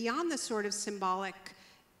country beyond the sort of symbolic,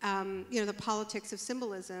 the politics of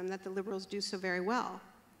symbolism that the liberals do so very well,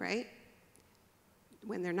 right?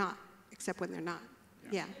 When they're not, except when they're not.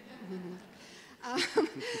 Yeah. Mm-hmm.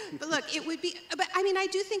 But look, it would be, but I mean, I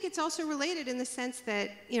do think it's also related in the sense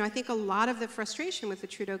that, I think a lot of the frustration with the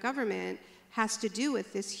Trudeau government has to do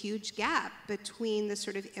with this huge gap between the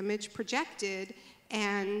sort of image projected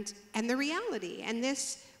and the reality. And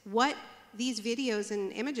what these videos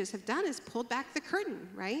and images have done is pulled back the curtain,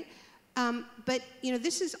 right? But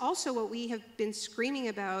this is also what we have been screaming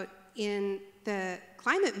about in the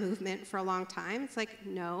climate movement for a long time. It's like,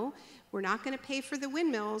 no, we're not going to pay for the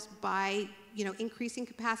windmills by increasing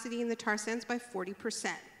capacity in the tar sands by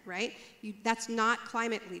 40%, right? That's not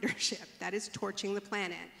climate leadership. That is torching the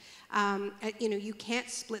planet. You can't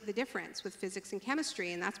split the difference with physics and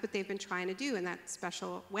chemistry, and that's what they've been trying to do in that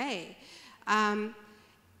special way. And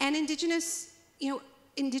indigenous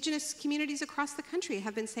communities across the country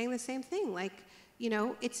have been saying the same thing, like,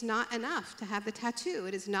 it's not enough to have the tattoo.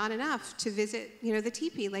 It is not enough to visit, the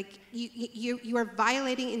teepee. Like, you are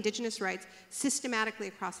violating indigenous rights systematically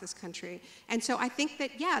across this country. And so I think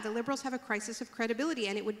that, yeah, the liberals have a crisis of credibility,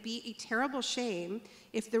 and it would be a terrible shame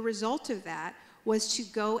if the result of that was to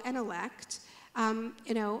go and elect,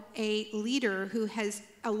 a leader who has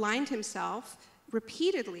aligned himself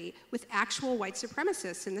repeatedly with actual white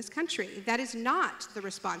supremacists in this country. That is not the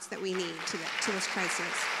response that we need to this crisis.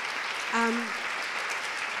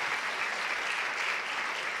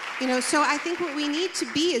 So I think what we need to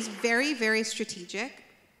be is very, very strategic.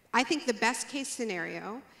 I think the best case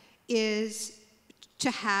scenario is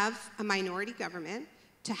to have a minority government,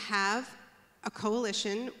 to have a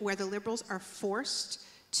coalition where the liberals are forced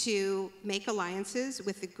to make alliances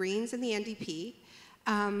with the Greens and the NDP.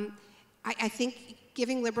 I think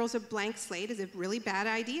giving liberals a blank slate is a really bad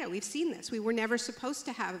idea. We've seen this. We were never supposed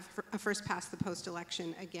to have a first-past-the-post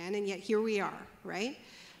election again, and yet here we are, right?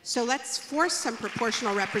 So let's force some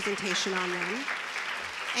proportional representation on them.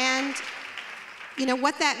 And,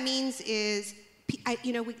 what that means is,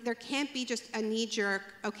 there can't be just a knee-jerk,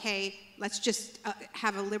 okay, let's just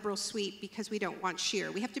have a liberal sweep because we don't want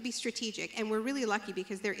sheer. We have to be strategic, and we're really lucky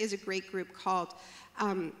because there is a great group called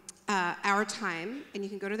Our Time, and you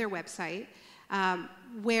can go to their website,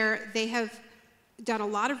 where they have done a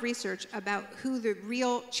lot of research about who the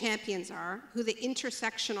real champions are, who the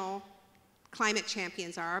intersectional climate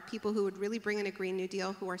champions are, people who would really bring in a Green New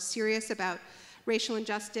Deal, who are serious about racial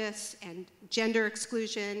injustice and gender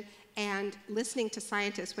exclusion and listening to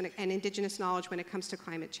scientists and indigenous knowledge when it comes to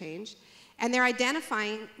climate change. And they're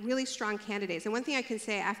identifying really strong candidates. And one thing I can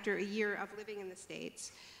say after a year of living in the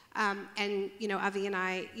States, and Avi and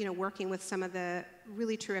I, working with some of the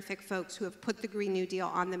really terrific folks who have put the Green New Deal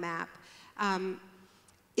on the map,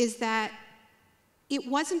 is that it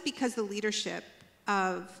wasn't because the leadership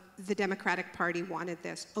of the Democratic Party wanted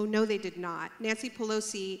this. Oh, no, they did not. Nancy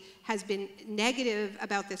Pelosi has been negative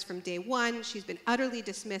about this from day one. She's been utterly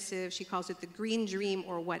dismissive. She calls it the green dream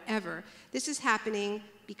or whatever. This is happening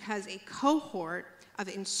because a cohort of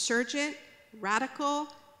insurgent, radical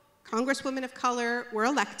congresswomen of color were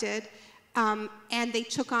elected, and they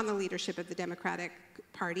took on the leadership of the Democratic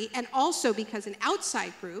Party, and also because an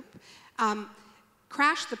outside group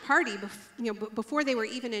crashed the party before they were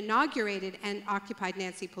even inaugurated and occupied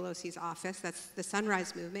Nancy Pelosi's office. That's the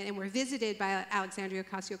Sunrise Movement, and were visited by Alexandria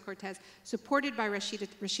Ocasio-Cortez, supported by Rashida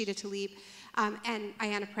Tlaib, and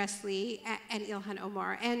Ayanna Pressley, and Ilhan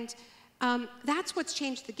Omar. And that's what's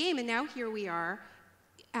changed the game, and now here we are,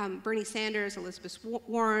 Bernie Sanders, Elizabeth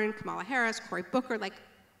Warren, Kamala Harris, Cory Booker, like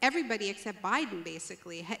everybody except Biden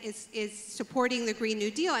basically is supporting the Green New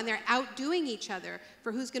Deal, and they're outdoing each other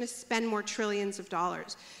for who's going to spend more trillions of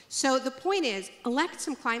dollars. So the point is, elect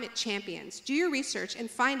some climate champions, do your research, and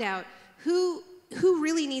find out who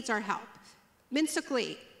really needs our help. Minsa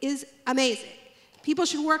Lee is amazing. People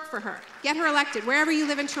should work for her. Get her elected wherever you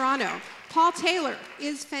live in Toronto. Paul Taylor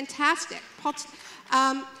is fantastic.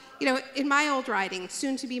 In my old riding,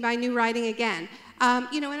 soon to be my new riding again.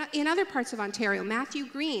 In other parts of Ontario, Matthew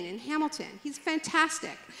Green in Hamilton, he's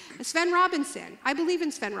fantastic. Sven Robinson, I believe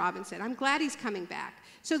in Sven Robinson. I'm glad he's coming back.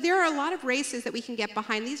 So there are a lot of races that we can get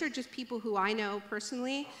behind. These are just people who I know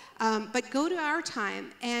personally. But go to Our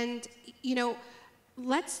Time, and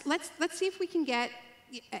let's see if we can get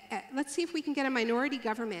a minority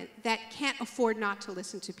government that can't afford not to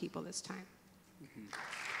listen to people this time. Mm-hmm.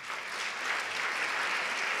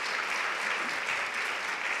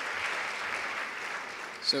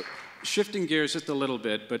 So shifting gears just a little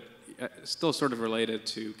bit, but still sort of related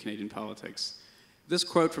to Canadian politics. This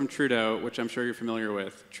quote from Trudeau, which I'm sure you're familiar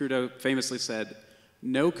with, Trudeau famously said,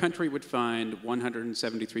 "No country would find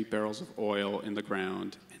 173 barrels of oil in the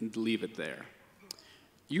ground and leave it there."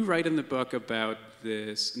 You write in the book about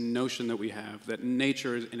this notion that we have, that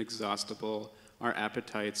nature is inexhaustible, our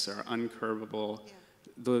appetites are uncurbable,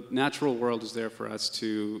 the natural world is there for us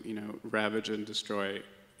to, ravage and destroy,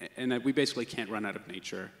 and that we basically can't run out of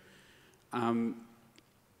nature. How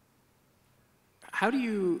do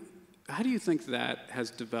you think that has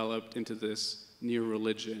developed into this new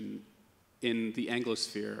religion in the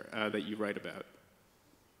Anglosphere that you write about?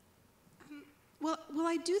 Well,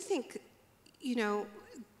 I do think,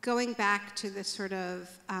 going back to the sort of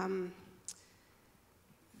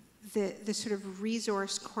the sort of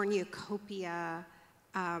resource cornucopia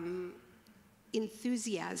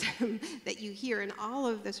enthusiasm that you hear in all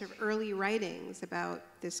of the sort of early writings about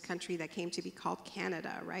this country that came to be called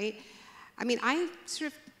Canada, right? I mean, I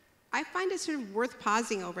find it sort of worth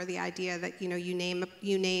pausing over the idea that, you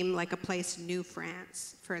name like a place New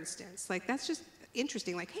France, for instance. Like, that's just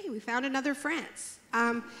interesting. Like, hey, we found another France.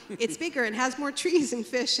 It's bigger and has more trees and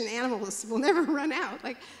fish and animals. We'll never run out.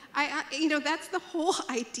 Like, that's the whole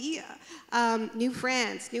idea. New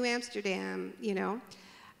France, New Amsterdam,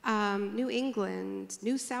 New England,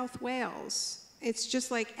 New South Wales. It's just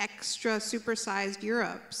like extra supersized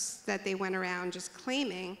Europes that they went around just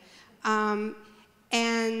claiming.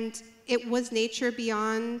 And it was nature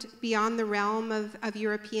beyond the realm of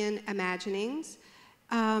European imaginings.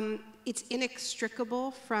 It's inextricable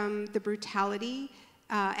from the brutality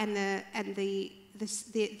and the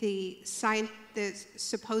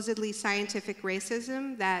supposedly scientific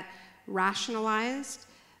racism that rationalized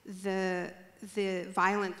the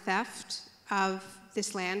violent theft of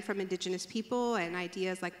this land from indigenous people, and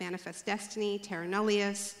ideas like manifest destiny, terra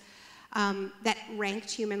nullius, that ranked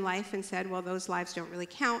human life and said, well, those lives don't really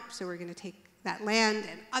count, so we're going to take that land,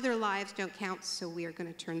 and other lives don't count, so we are going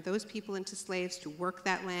to turn those people into slaves to work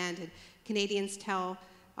that land. And Canadians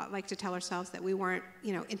like to tell ourselves that we weren't,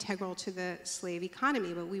 integral to the slave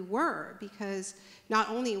economy, but we were, because not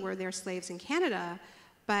only were there slaves in Canada,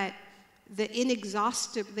 but the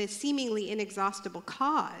seemingly inexhaustible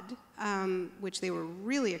cod, which they were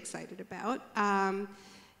really excited about, and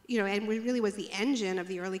really was the engine of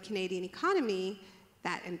the early Canadian economy,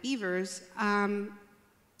 that and beavers.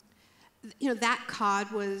 That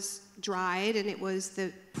cod was dried, and it was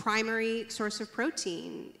the primary source of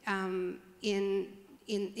protein in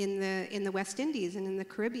the West Indies and in the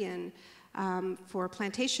Caribbean for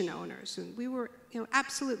plantation owners. And we were,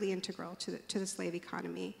 absolutely integral to the slave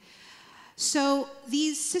economy. So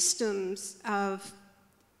these systems of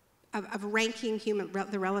ranking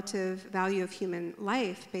the relative value of human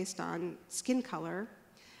life based on skin color,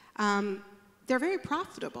 they're very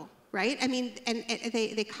profitable, right? I mean, and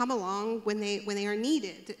they come along when they are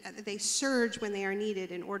needed. They surge when they are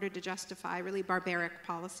needed in order to justify really barbaric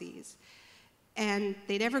policies. And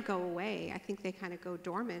they never go away. I think they kind of go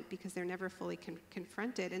dormant because they're never fully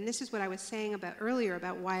confronted. And this is what I was saying earlier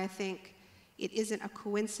about why I think it isn't a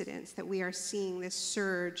coincidence that we are seeing this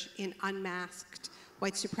surge in unmasked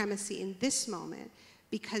white supremacy in this moment,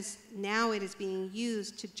 because now it is being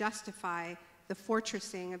used to justify the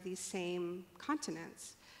fortressing of these same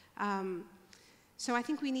continents. So I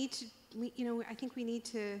think we need to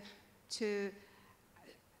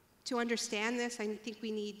understand this. I think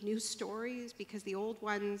we need new stories, because the old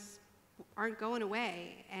ones aren't going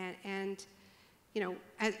away. And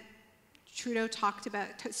as Trudeau talks about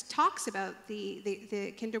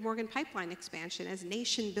the Kinder Morgan pipeline expansion as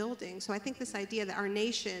nation building. So I think this idea that our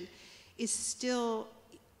nation is still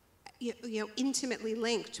intimately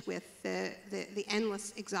linked with the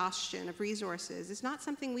endless exhaustion of resources is not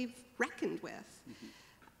something we've reckoned with. Mm-hmm.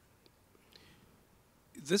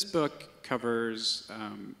 This book covers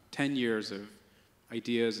 10 years of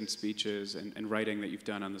ideas and speeches and writing that you've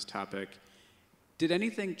done on this topic. Did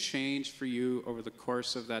anything change for you over the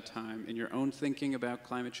course of that time in your own thinking about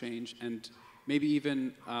climate change, and maybe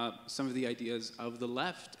even some of the ideas of the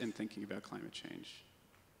left in thinking about climate change?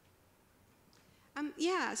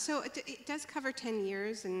 Yeah, so it does cover 10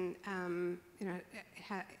 years, and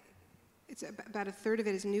it's about a third of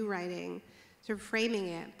it is new writing, sort of framing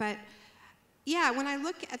it. But yeah, when I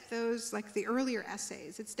look at those, like the earlier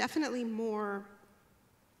essays, it's definitely more,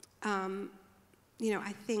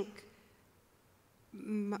 I think,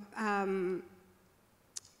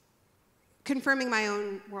 confirming my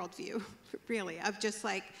own worldview, really, of just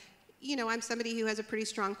like, I'm somebody who has a pretty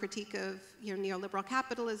strong critique of neoliberal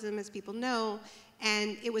capitalism, as people know,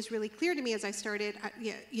 and it was really clear to me as I started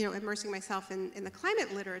immersing myself in the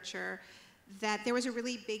climate literature that there was a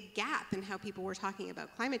really big gap in how people were talking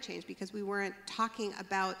about climate change, because we weren't talking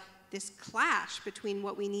about this clash between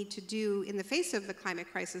what we need to do in the face of the climate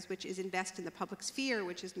crisis, which is invest in the public sphere,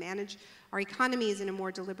 which is manage our economies in a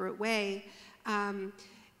more deliberate way,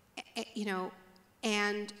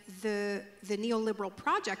 and the neoliberal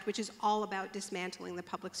project, which is all about dismantling the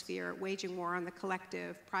public sphere, waging war on the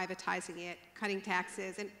collective, privatizing it, cutting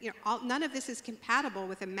taxes, and none of this is compatible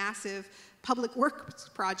with a massive public works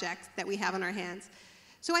project that we have on our hands.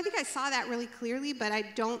 So I think I saw that really clearly, but I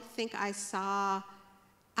don't think I saw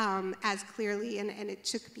as clearly, and it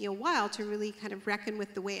took me a while to really kind of reckon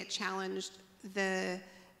with the way it challenged the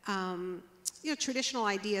traditional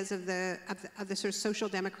ideas of the sort of social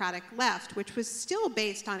democratic left, which was still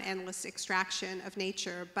based on endless extraction of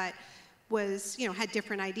nature, but was, had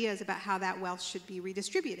different ideas about how that wealth should be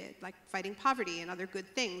redistributed, like fighting poverty and other good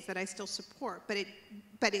things that I still support. But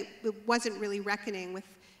it wasn't really reckoning with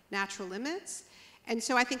natural limits. And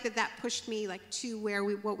so I think that pushed me like to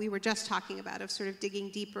what we were just talking about, of sort of digging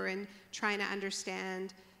deeper and trying to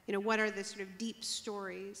understand, what are the sort of deep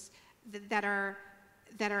stories that are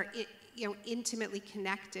intimately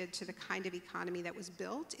connected to the kind of economy that was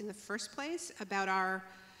built in the first place, about our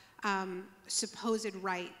supposed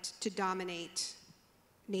right to dominate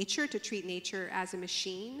nature, to treat nature as a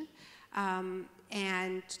machine,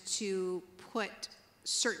 and to put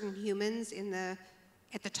certain humans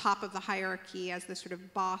at the top of the hierarchy as the sort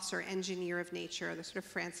of boss or engineer of nature, the sort of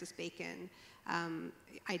Francis Bacon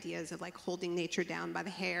ideas of like holding nature down by the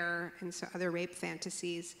hair, and so other rape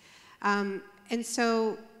fantasies. And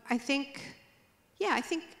so I think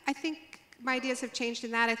my ideas have changed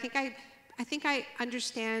in that. I think I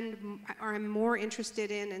understand, or I'm more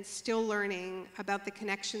interested in and still learning about the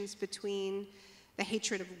connections between the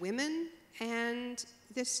hatred of women and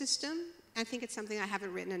this system. I think it's something I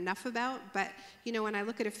haven't written enough about, but when I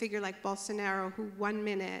look at a figure like Bolsonaro, who 1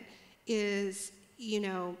 minute is,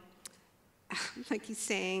 like he's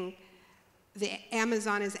saying, the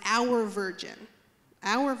Amazon is our virgin,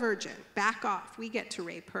 back off, we get to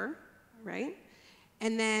rape her, right?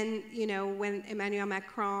 And then, when Emmanuel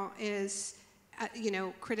Macron is,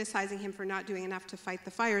 criticizing him for not doing enough to fight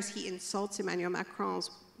the fires, he insults Emmanuel Macron's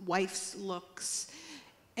wife's looks.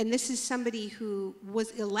 And this is somebody who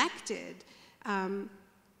was elected,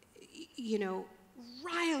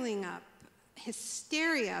 riling up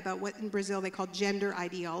hysteria about what in Brazil they call gender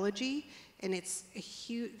ideology. And it's a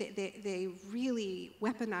huge, they really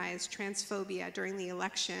weaponized transphobia during the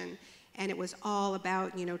election. And it was all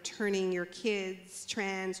about, turning your kids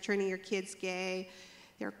trans, turning your kids gay.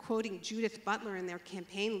 They're quoting Judith Butler in their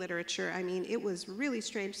campaign literature. I mean, it was really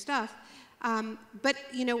strange stuff. But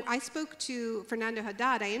I spoke to Fernando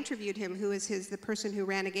Haddad. I interviewed him, who is the person who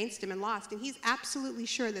ran against him and lost, and he's absolutely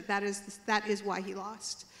sure that is why he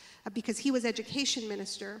lost, because he was education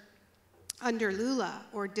minister under Lula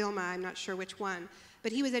or Dilma, I'm not sure which one,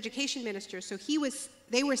 but he was education minister. So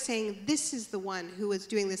they were saying this is the one who was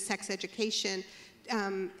doing this sex education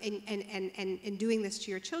and doing this to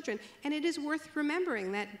your children. And it is worth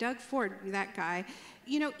remembering that Doug Ford, that guy,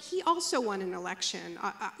 he also won an election,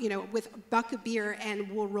 with a buck of beer and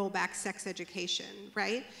we'll roll back sex education,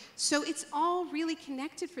 right? So it's all really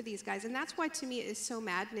connected for these guys. And that's why, to me, it is so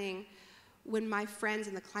maddening when my friends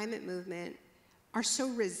in the climate movement are so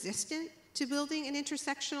resistant to building an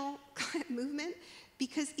intersectional climate movement,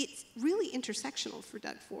 because it's really intersectional for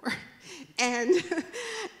Doug Ford. And,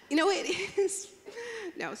 it is.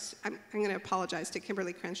 No, I'm going to apologize to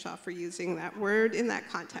Kimberly Crenshaw for using that word in that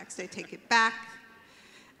context. I take it back.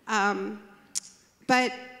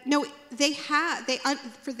 But no,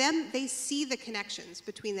 for them, they see the connections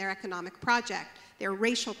between their economic project, their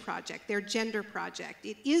racial project, their gender project.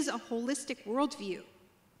 It is a holistic worldview.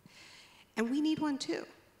 And we need one too.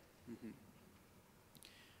 Mm-hmm.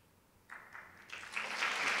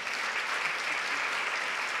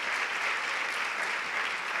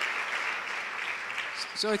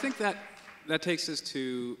 So I think that takes us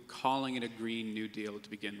to calling it a Green New Deal to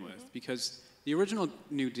begin with, because the original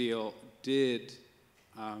New Deal did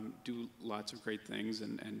do lots of great things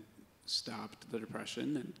and stopped the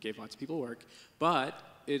Depression and gave lots of people work,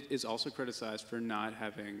 but it is also criticized for not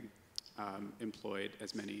having employed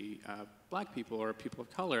as many black people or people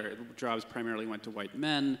of color. Jobs primarily went to white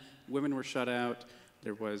men, women were shut out,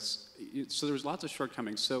 there was lots of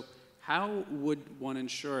shortcomings. So how would one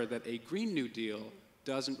ensure that a Green New Deal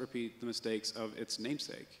doesn't repeat the mistakes of its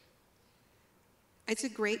namesake? It's a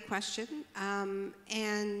great question,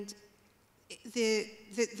 and the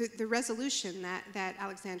resolution that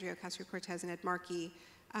Alexandria Ocasio-Cortez and Ed Markey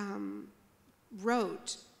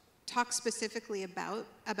wrote talks specifically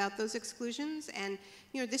about those exclusions, and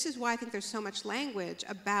this is why I think there's so much language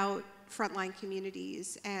about frontline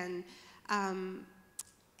communities and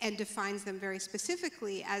defines them very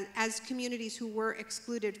specifically as communities who were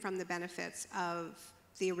excluded from the benefits of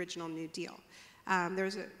the original New Deal.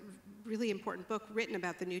 There's a really important book written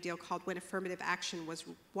about the New Deal called When Affirmative Action Was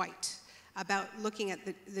White, about looking at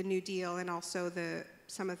the New Deal and also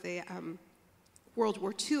some of the World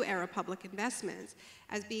War II era public investments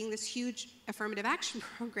as being this huge affirmative action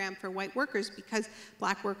program for white workers, because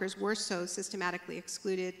black workers were so systematically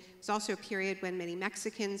excluded. It was also a period when many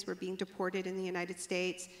Mexicans were being deported in the United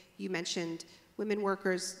States. You mentioned women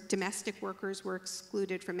workers, domestic workers were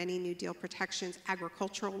excluded from any New Deal protections,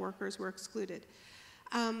 agricultural workers were excluded.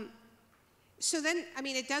 So then,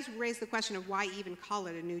 it does raise the question of why even call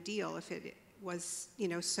it a New Deal if it was,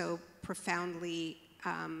 so profoundly,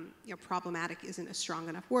 problematic isn't a strong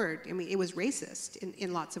enough word. I mean, it was racist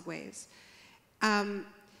in lots of ways. And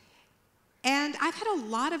I've had a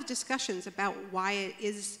lot of discussions about why it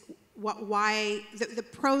is, why the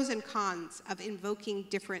pros and cons of invoking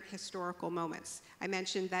different historical moments. I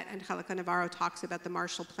mentioned that Angelica Navarro talks about the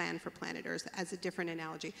Marshall Plan for planet Earth as a different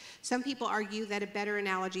analogy. Some people argue that a better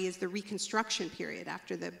analogy is the Reconstruction period,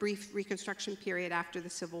 after the brief Reconstruction period after the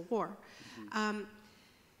Civil War. Mm-hmm.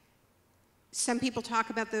 Some people talk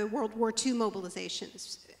about the World War II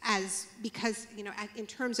mobilizations because, in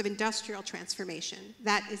terms of industrial transformation,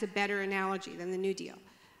 that is a better analogy than the New Deal.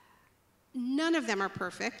 None of them are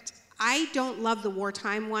perfect. I don't love the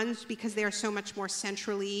wartime ones because they are so much more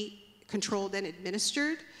centrally controlled and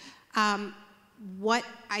administered. What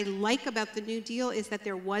I like about the New Deal is that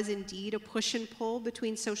there was indeed a push and pull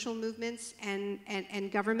between social movements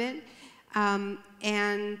and government. And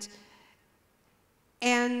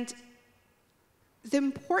the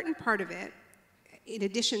important part of it, in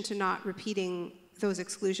addition to not repeating those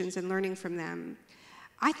exclusions and learning from them,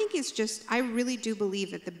 I think it's just, I really do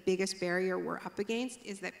believe that the biggest barrier we're up against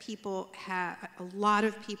is that a lot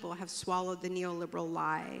of people have swallowed the neoliberal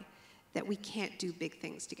lie that we can't do big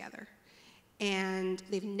things together. And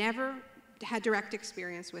they've never had direct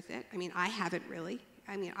experience with it. I mean, I haven't really.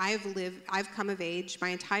 I mean, I've come of age, my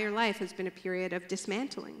entire life has been a period of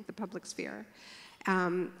dismantling the public sphere.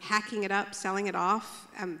 Hacking it up, selling it off,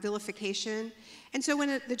 vilification. And so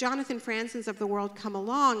when the Jonathan Franzens of the world come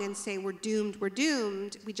along and say, we're doomed,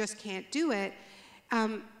 we just can't do it,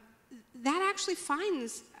 that actually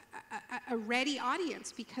finds a ready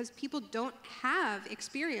audience because people don't have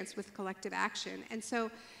experience with collective action. And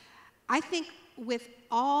so I think with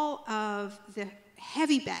all of the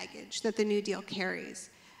heavy baggage that the New Deal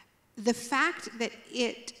carries, the fact that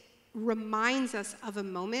it reminds us of a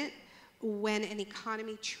moment when an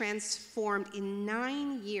economy transformed in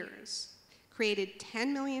 9 years, created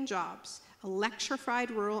 10 million jobs,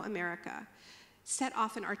 electrified rural America, set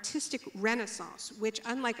off an artistic renaissance, which,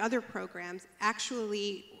 unlike other programs,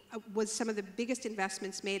 actually was some of the biggest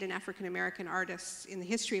investments made in African American artists in the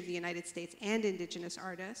history of the United States and indigenous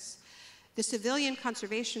artists. The Civilian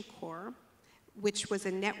Conservation Corps, which was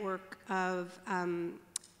a network of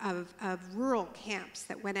rural camps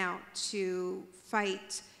that went out to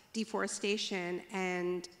fight deforestation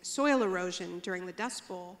and soil erosion during the Dust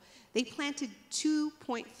Bowl, they planted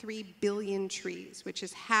 2.3 billion trees, which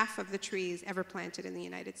is half of the trees ever planted in the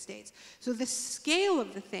United States. So the scale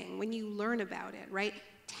of the thing, when you learn about it, right?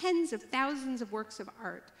 Tens of thousands of works of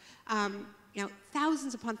art,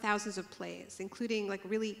 thousands upon thousands of plays, including like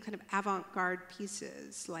really kind of avant-garde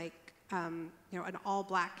pieces, like an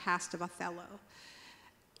all-black cast of Othello.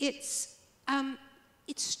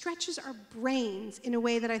 It stretches our brains in a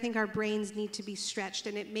way that I think our brains need to be stretched,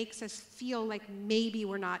 and it makes us feel like maybe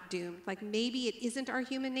we're not doomed, like maybe it isn't our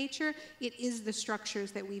human nature, it is the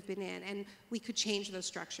structures that we've been in, and we could change those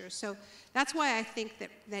structures. So that's why I think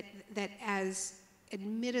that as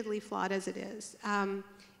admittedly flawed as it is,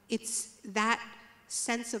 it's that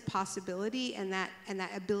sense of possibility and that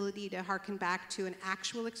ability to harken back to an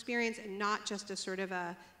actual experience and not just a sort of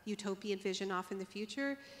a utopian vision off in the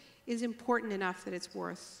future is important enough that it's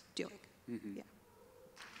worth doing. Mm-hmm. Yeah.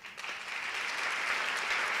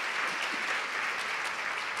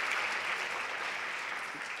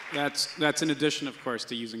 That's in addition, of course,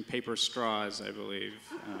 to using paper straws, I believe,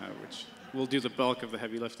 which will do the bulk of the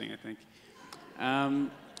heavy lifting, I think.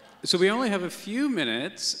 So we only have a few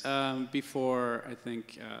minutes before I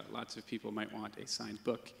think lots of people might want a signed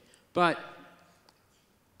book. But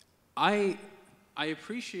I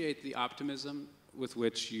appreciate the optimism with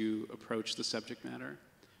which you approach the subject matter.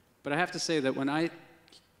 But I have to say that when I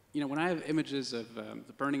have images of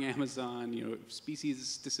the burning Amazon,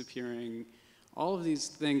 species disappearing, all of these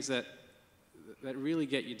things that really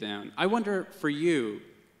get you down, I wonder for you,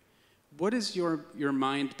 what is your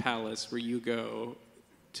mind palace where you go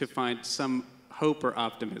to find some hope or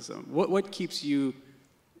optimism? What keeps you,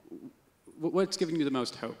 what's giving you the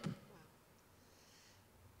most hope?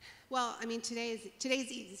 Well, I mean, today's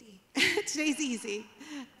easy. Today's easy.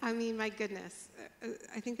 I mean, my goodness.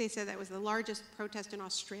 I think they said that was the largest protest in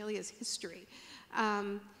Australia's history.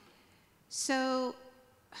 And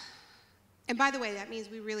by the way, that means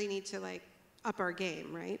we really need to up our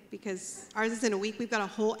game, right? Because ours is in a week. We've got a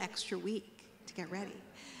whole extra week to get ready.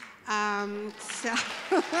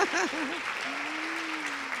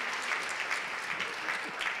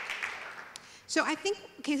 So I think,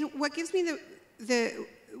 okay, so what gives me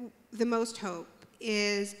the most hope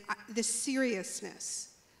is the seriousness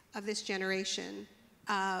of this generation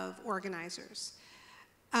of organizers.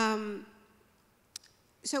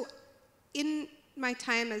 So in my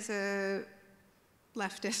time as a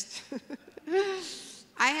leftist,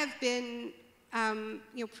 I have been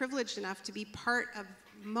privileged enough to be part of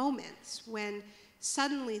moments when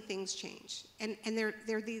suddenly things change. And there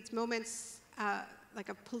are these moments like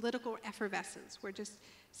a political effervescence where just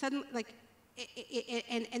suddenly, like,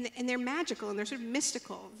 and they're magical and they're sort of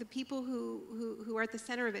mystical. The people who are at the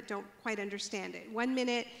center of it don't quite understand it. 1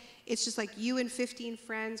 minute, it's just like you and 15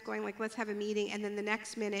 friends going like, let's have a meeting, and then the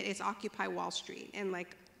next minute it's Occupy Wall Street, and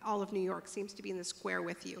like all of New York seems to be in the square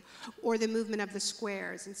with you. Or the movement of the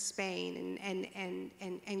squares in Spain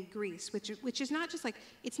and Greece, which is not just like,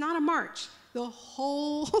 it's not a march. The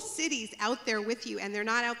whole city's out there with you, and they're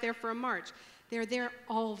not out there for a march. They're there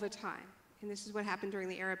all the time. And this is what happened during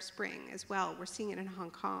the Arab Spring as well. We're seeing it in Hong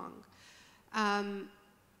Kong.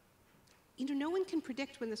 No one can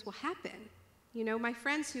predict when this will happen. My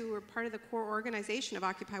friends who were part of the core organization of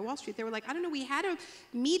Occupy Wall Street, they were like, I don't know, we had a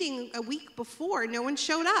meeting a week before, no one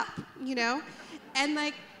showed up, And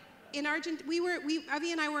like, in Argentina,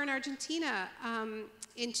 Avi and I were in Argentina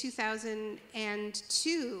in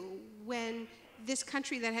 2002 when this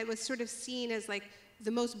country that was sort of seen as like the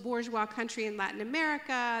most bourgeois country in Latin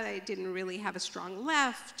America, they didn't really have a strong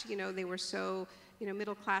left, they were so,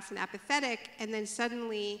 middle class and apathetic, and then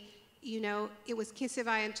suddenly, it was que se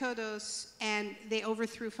vayan todos, and they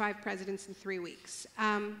overthrew 5 presidents in 3 weeks.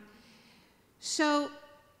 So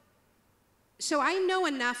I know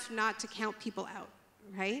enough not to count people out,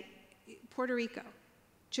 right? Puerto Rico,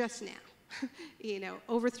 just now,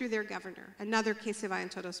 overthrew their governor, another que se vayan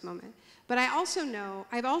todos moment. But I also know,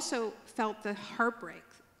 I've also felt the heartbreak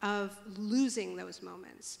of losing those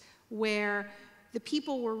moments where the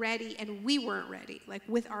people were ready and we weren't ready, like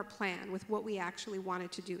with our plan, with what we actually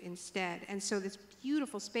wanted to do instead. And so this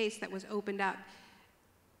beautiful space that was opened up,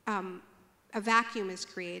 a vacuum is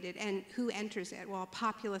created, and who enters it? Well, a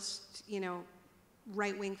populist,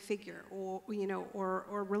 right-wing figure, or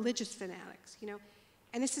religious fanatics,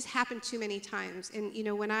 And this has happened too many times. And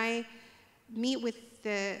when I meet with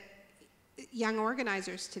the young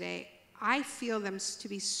organizers today, I feel them to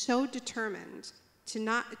be so determined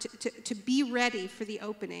to be ready for the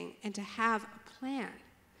opening and to have a plan.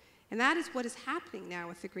 And that is what is happening now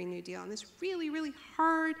with the Green New Deal, and this really, really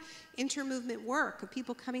hard inter-movement work of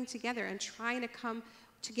people coming together and trying to come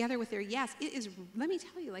together with their yes. It is, let me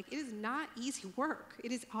tell you, like, it is not easy work.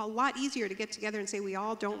 It is a lot easier to get together and say we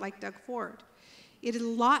all don't like Doug Ford. It is a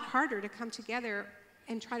lot harder to come together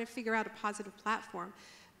and try to figure out a positive platform.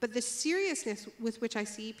 But the seriousness with which I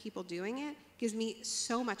see people doing it gives me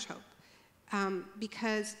so much hope.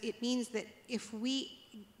 Because it means that if we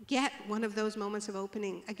get one of those moments of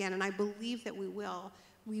opening again, and I believe that we will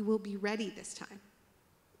be ready this time.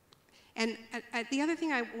 And the other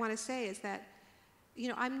thing I want to say is that,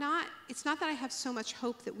 it's not that I have so much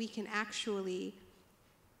hope that we can actually,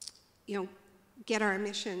 get our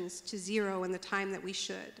emissions to 0 in the time that we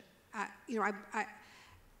should.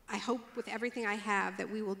 I hope with everything I have that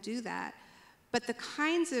we will do that. But the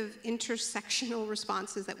kinds of intersectional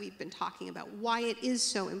responses that we've been talking about, why it is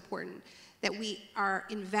so important that we are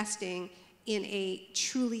investing in a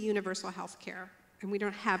truly universal health care, and we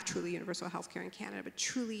don't have truly universal health care in Canada, but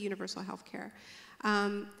truly universal health care.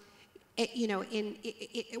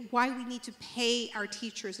 Why we need to pay our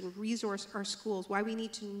teachers and resource our schools, why we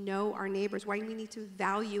need to know our neighbors, why we need to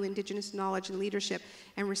value Indigenous knowledge and leadership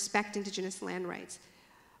and respect Indigenous land rights.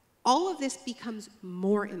 All of this becomes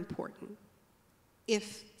more important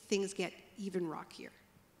if things get even rockier,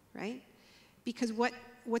 right? Because what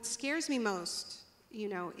scares me most,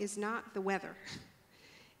 is not the weather.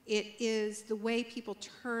 It is the way people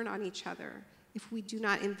turn on each other if we do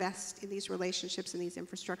not invest in these relationships and these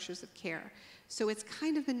infrastructures of care. So it's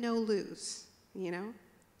kind of a no-lose,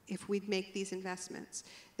 if we'd make these investments.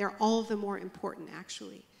 They're all the more important,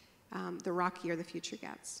 actually, the rockier the future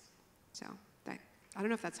gets. So I don't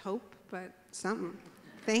know if that's hope, but something.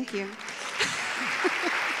 Thank you.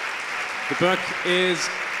 The book is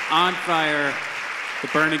On Fire, The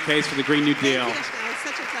Burning Case for the Green New Deal. Thank you, Ishmael. It's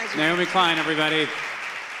such a pleasure. Naomi Klein, everybody.